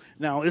against you.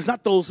 Now, it's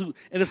not those who,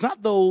 and it's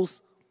not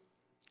those,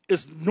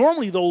 it's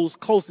normally those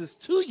closest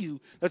to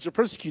you that you're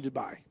persecuted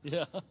by.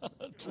 Yeah.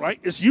 Right?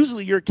 It's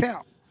usually your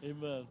account.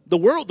 Amen. The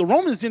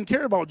Romans didn't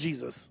care about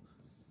Jesus.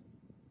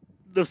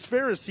 The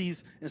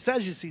Pharisees and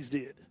Sadducees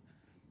did.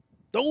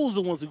 Those are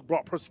the ones who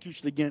brought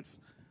persecution against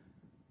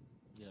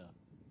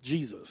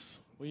Jesus.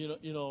 Well,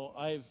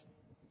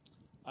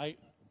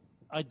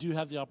 I do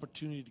have the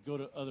opportunity to go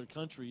to other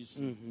countries,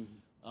 and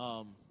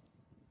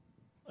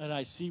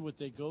I see what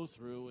they go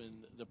through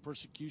and the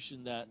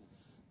persecution that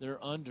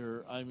they're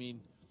under. I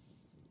mean,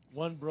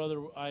 one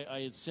brother,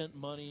 I had sent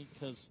money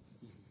because,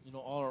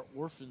 all our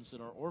orphans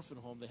in our orphan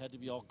home, they had to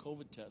be all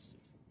COVID tested.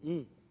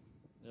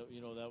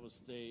 That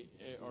was they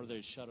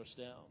shut us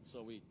down.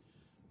 So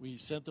we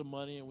sent them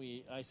money,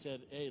 and I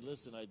said, hey,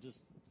 listen,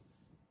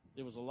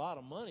 there was a lot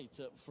of money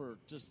for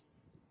just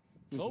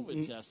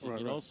COVID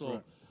testing,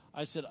 So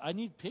I said, I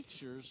need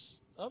pictures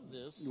of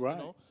this, Right.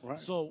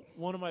 So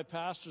one of my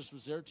pastors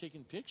was there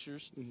taking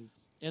pictures,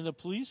 and the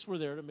police were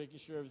there to making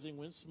sure everything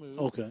went smooth.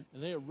 Okay.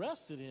 And they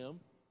arrested him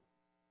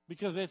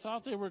because they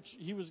thought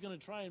he was going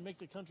to try and make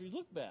the country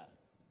look bad.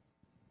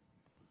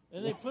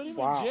 And they put him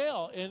in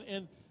jail,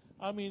 and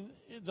I mean,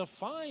 the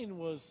fine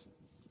was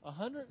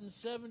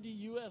 $170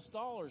 US,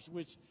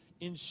 which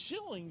in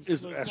shillings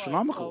is was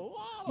astronomical. Like a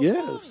lot of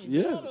Yes, money,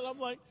 yes. man.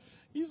 And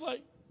he's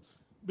like,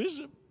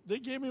 Bishop, they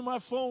gave me my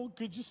phone.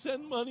 Could you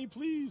send money,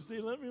 please? They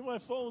lent me my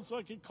phone so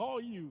I could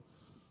call you.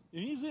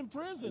 And he's in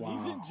prison. Wow.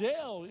 He's in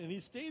jail, and he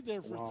stayed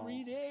there for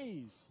 3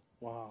 days.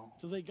 Wow.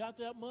 Till they got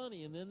that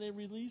money, and then they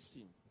released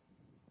him.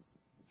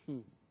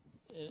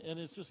 And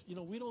it's just,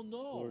 we don't know.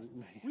 Lord,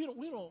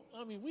 we don't.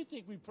 I mean, we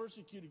think we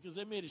persecuted because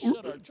they made us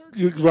shut our church.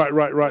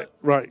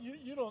 Right.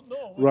 You don't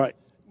know.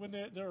 When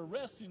they're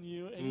arresting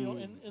you,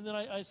 and and then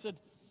I said,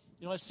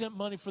 I sent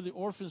money for the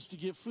orphans to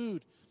get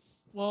food.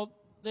 Well,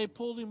 they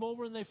pulled him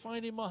over and they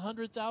fined him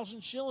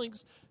 100,000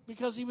 shillings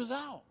because he was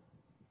out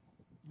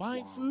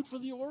buying food for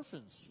the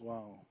orphans.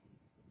 Wow.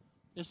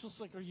 It's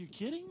just like, are you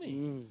kidding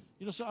me?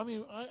 So I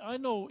mean, I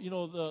know,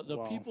 the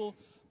people.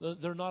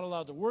 They're not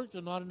allowed to work.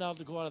 They're not allowed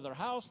to go out of their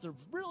house. They're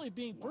really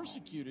being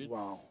persecuted.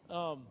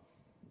 Wow.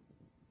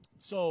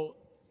 So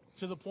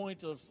to the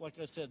point of, like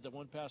I said, that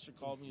one pastor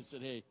called me and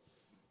said, hey,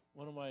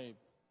 one of my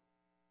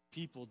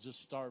people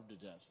just starved to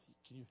death.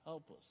 Can you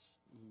help us?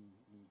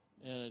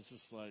 And it's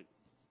just like,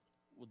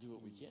 we'll do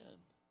what we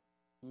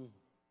can.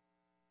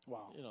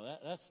 Wow.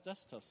 That's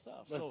tough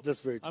stuff.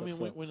 That's very tough I mean,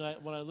 stuff.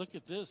 when I look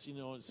at this,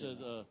 it says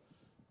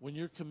when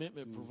your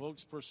commitment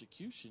provokes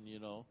persecution,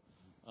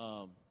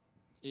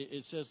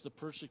 it says the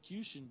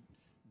persecution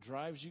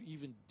drives you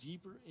even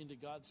deeper into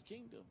God's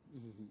kingdom.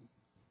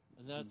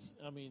 And that's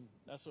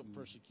what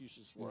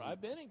persecution is for.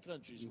 I've been in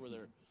countries where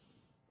they're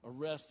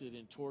arrested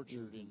and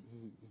tortured and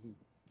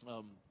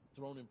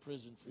thrown in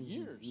prison for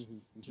years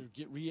to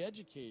get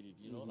re-educated,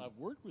 and I've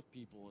worked with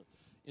people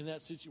in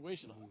that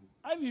situation.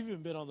 I've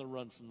even been on the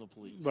run from the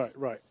police.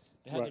 Right.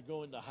 They had to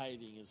go into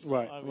hiding and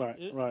stuff.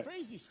 Right.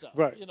 Crazy stuff.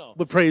 Right.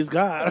 But praise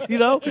God, And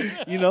man,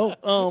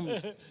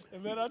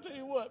 I'll tell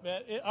you what,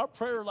 man, our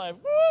prayer life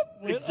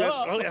went exactly.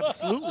 up. Oh,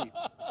 absolutely.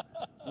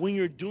 When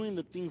you're doing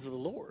the things of the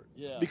Lord.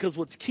 Yeah. Because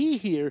what's key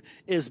here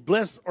is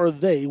blessed are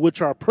they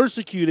which are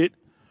persecuted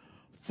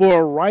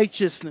for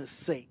righteousness'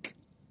 sake.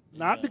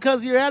 Not because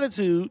of your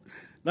attitude,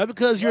 not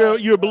because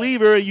you're a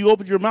believer and you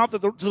opened your mouth to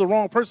the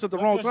wrong person at the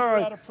wrong time.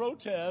 You got a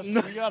protest.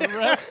 You got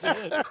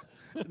arrested.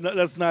 No,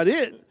 that's not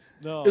it.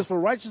 No. It's for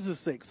righteousness'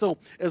 sake. So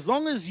as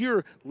long as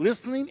you're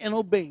listening and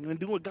obeying and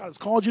doing what God has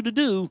called you to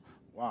do,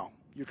 wow,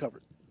 you're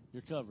covered.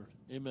 You're covered.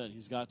 Amen.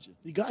 He's got you.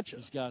 He got you.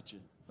 He's got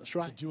you. That's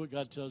right. So do what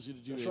God tells you to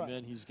do. That's Amen.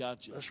 right. He's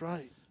got you. That's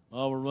right.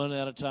 Oh, we're running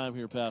out of time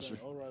here, Pastor.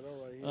 All right.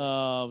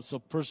 Yeah. So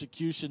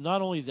persecution,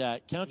 not only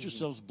that, count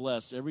yourselves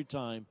blessed every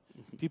time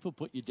people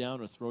put you down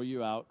or throw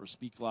you out or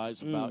speak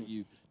lies about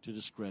you to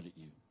discredit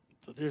you.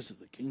 So this is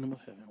the kingdom of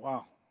heaven.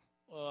 Wow.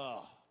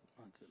 Oh,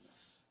 My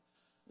goodness.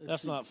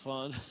 that's not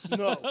fun.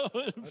 No,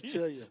 I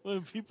tell you.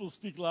 When people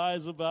speak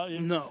lies about you.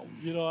 No.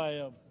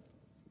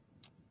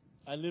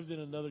 I lived in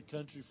another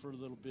country for a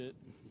little bit,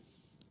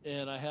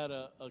 and I had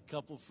a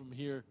couple from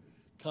here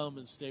come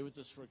and stay with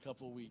us for a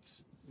couple of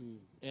weeks.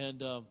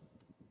 And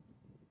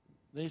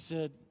they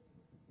said,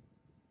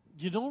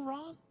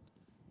 Ron,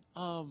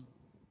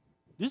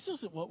 this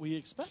isn't what we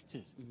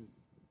expected.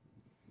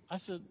 I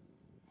said,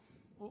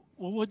 well,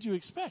 what'd you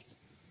expect?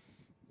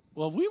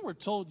 well, we were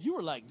told you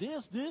were like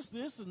this,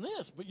 and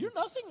this, but you're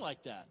nothing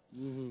like that.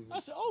 I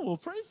said, oh, well,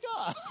 praise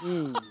God.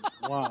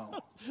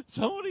 Wow.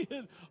 Somebody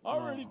had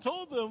already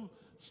told them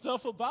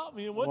stuff about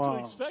me and what to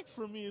expect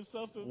from me and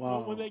stuff. And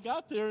when they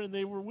got there and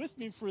they were with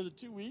me for the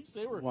 2 weeks,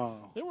 they were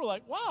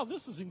like, wow,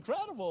 this is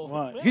incredible.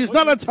 Wow. Man, He's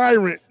not a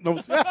tyrant. No.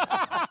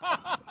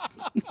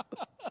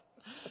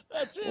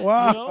 That's it.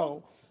 Wow. You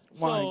know? My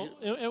So,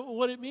 and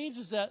what it means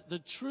is that the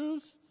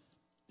truth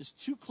is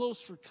too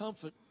close for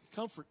comfort,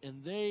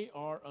 and they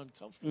are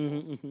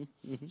uncomfortable.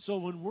 So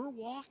when we're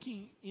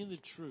walking in the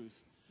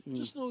truth,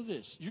 just know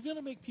this: you're going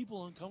to make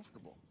people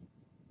uncomfortable.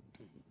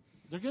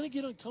 They're going to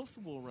get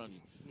uncomfortable around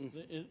you.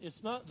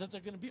 It's not that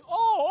they're going to be,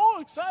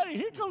 excited.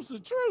 Here comes the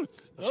truth.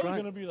 They're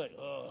going to be like,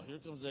 oh, here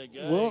comes that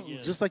guy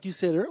again. Just like you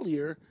said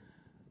earlier,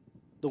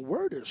 the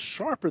word is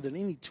sharper than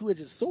any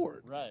two-edged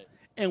sword. Right.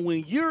 And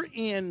when you're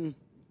in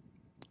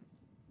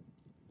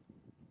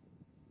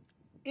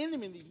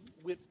enmity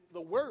with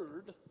the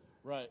word,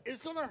 right,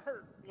 it's going to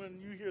hurt when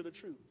you hear the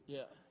truth.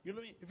 Yeah. You know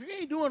what I mean? If you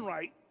ain't doing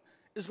right,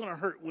 it's going to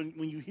hurt when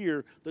you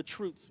hear the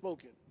truth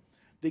spoken.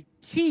 The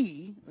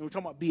key, and we're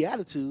talking about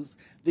Beatitudes,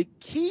 the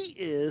key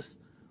is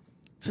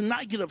to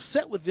not get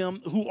upset with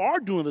them who are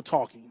doing the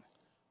talking.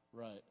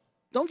 Right.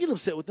 Don't get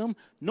upset with them.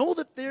 Know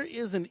that there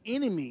is an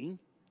enemy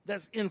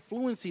that's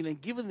influencing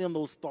and giving them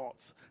those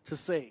thoughts to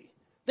say.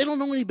 They don't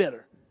know any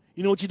better.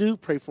 You know what you do?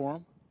 Pray for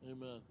them.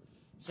 Amen.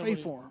 Pray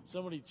for them.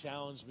 Somebody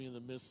challenged me in the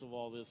midst of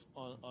all this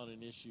on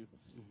an issue,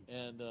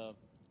 and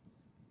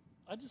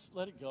I just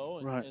let it go.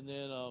 And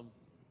then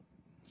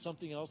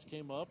something else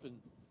came up,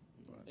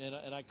 and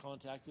I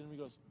contacted him. He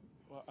goes,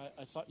 well,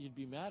 I thought you'd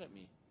be mad at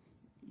me.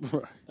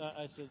 Right.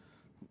 I said,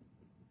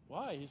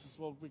 why? He says,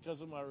 well,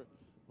 because of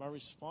my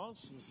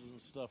responses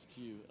and stuff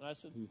to you. And I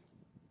said,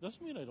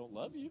 doesn't mean I don't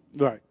love you.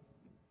 Right.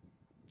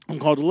 I'm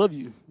called to love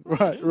you.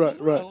 Right. I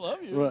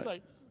love you. Right. It's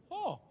like,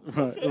 oh.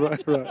 Right,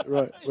 okay.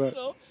 right. You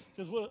know,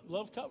 because what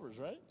love covers,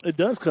 right? It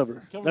does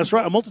cover. Covers That's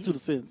right, a multitude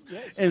of sins. Yeah,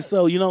 and right.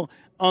 so,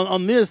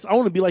 on this, I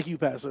want to be like you,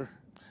 Pastor,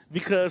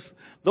 because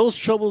those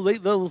troubles,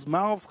 those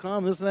mouths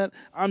come, this and that.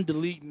 I'm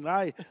deleting.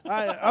 I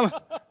don't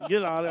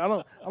get out of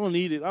it. I don't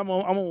need it. I'm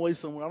on my way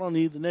somewhere. I don't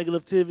need the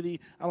negativity.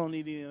 I don't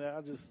need any of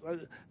that. I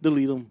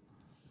delete them.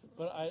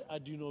 But I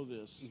do know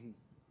this: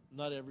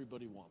 not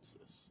everybody wants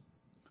this.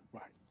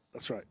 Right.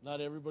 That's right. Not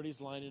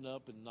everybody's lining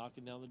up and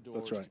knocking down the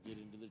doors to get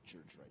into the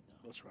church right now.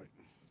 That's right.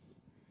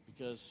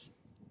 Because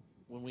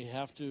when we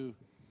have to,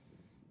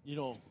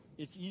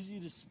 it's easy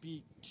to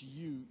speak to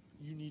you.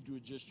 You need to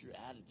adjust your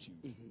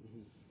attitude.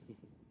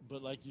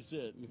 But like you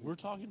said, we're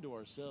talking to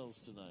ourselves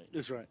tonight.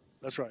 That's right.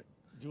 That's right.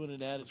 Doing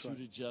an attitude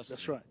adjustment.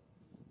 That's right.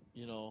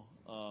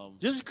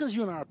 Just because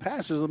you and I are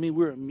pastors,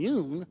 we're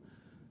immune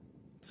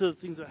to the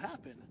things that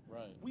happen.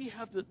 Right. We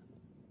have to.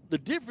 The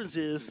difference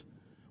is,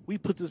 we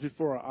put this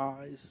before our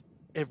eyes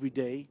every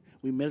day.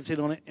 We meditate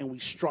on it and we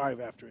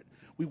strive after it.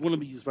 We want to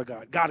be used by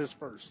God. God is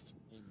first.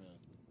 Amen.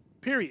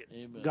 Period.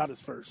 Amen. God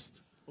is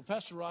first. Well,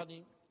 Pastor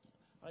Rodney,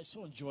 I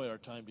so enjoy our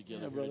time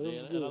together here brother, today,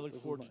 this is and I good. look This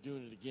is forward to nice.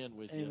 doing it again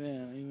with you.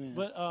 Amen.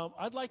 But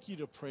I'd like you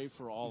to pray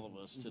for all of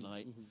us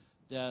tonight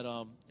that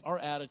our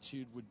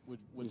attitude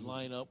would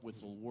line up with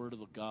the Word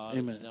of God,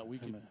 Amen. and that we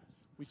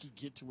could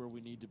get to where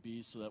we need to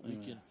be, so that we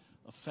can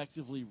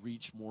effectively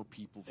reach more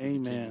people for the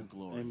Amen. kingdom of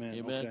glory.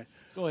 Amen. Okay.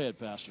 Go ahead,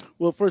 Pastor.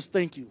 Well, first,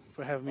 thank you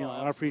for having me on.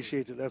 absolutely. I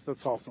appreciate it.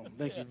 That's awesome.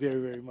 Thank you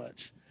very, very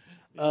much.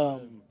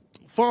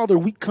 Father,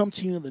 we come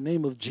to you in the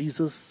name of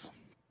Jesus.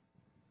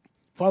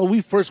 Father,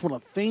 we first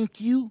want to thank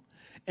you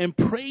and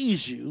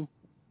praise you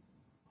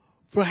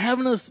for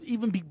having us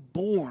even be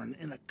born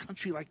in a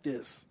country like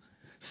this,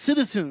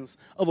 citizens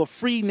of a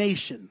free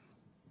nation.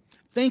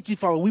 Thank you,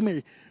 Father. We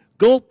may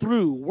go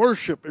through,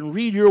 worship, and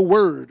read your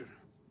word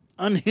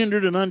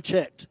unhindered and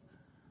unchecked.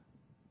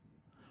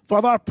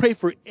 Father, I pray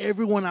for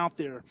everyone out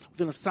there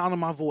within the sound of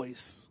my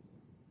voice,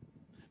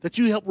 that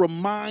you help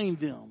remind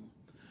them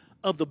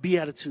of the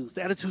Beatitudes,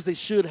 the attitudes they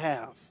should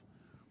have.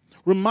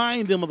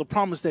 Remind them of the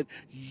promise that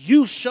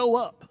you show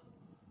up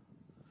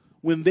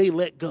when they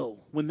let go,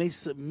 when they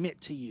submit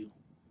to you.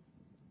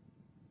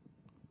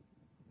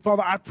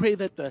 Father, I pray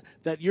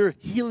that your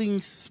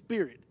healing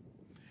spirit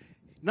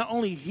not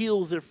only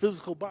heals their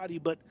physical body,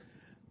 but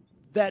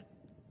that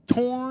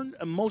torn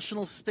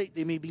emotional state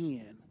they may be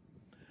in.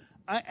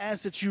 I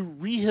ask that you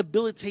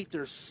rehabilitate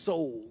their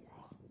soul.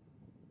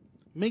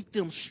 Make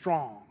them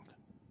strong.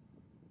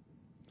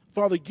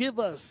 Father, give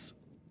us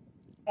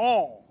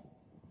all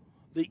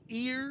the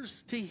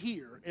ears to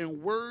hear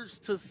and words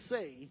to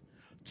say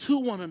to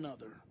one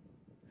another,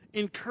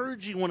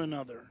 encouraging one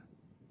another.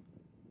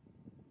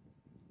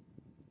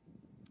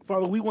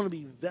 Father, we want to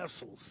be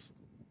vessels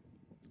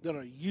that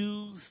are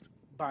used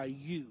by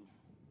you.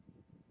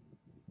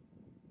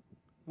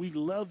 We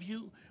love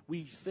you,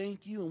 we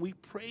thank you, and we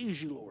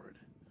praise you, Lord.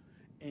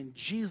 In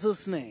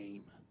Jesus'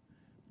 name,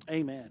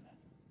 amen.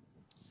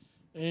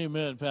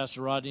 Amen,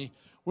 Pastor Rodney.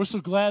 We're so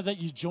glad that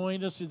you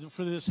joined us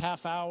for this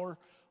half hour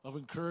of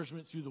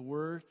encouragement through the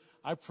Word.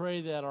 I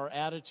pray that our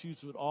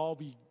attitudes would all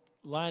be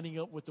lining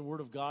up with the Word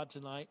of God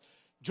tonight.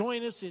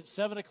 Join us at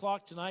 7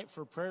 o'clock tonight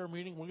for a prayer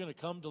meeting. We're going to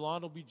come.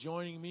 Delon will be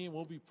joining me, and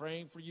we'll be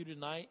praying for you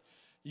tonight.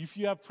 If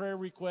you have prayer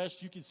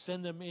requests, you can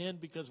send them in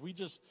because we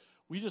just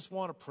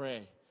want to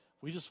pray.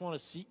 We just want to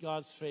seek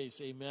God's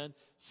face, amen.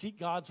 Seek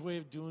God's way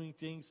of doing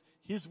things,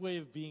 his way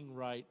of being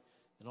right,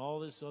 and all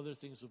this other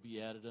things will be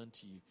added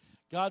unto you.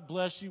 God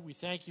bless you. We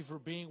thank you for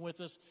being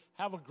with us.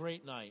 Have a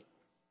great night.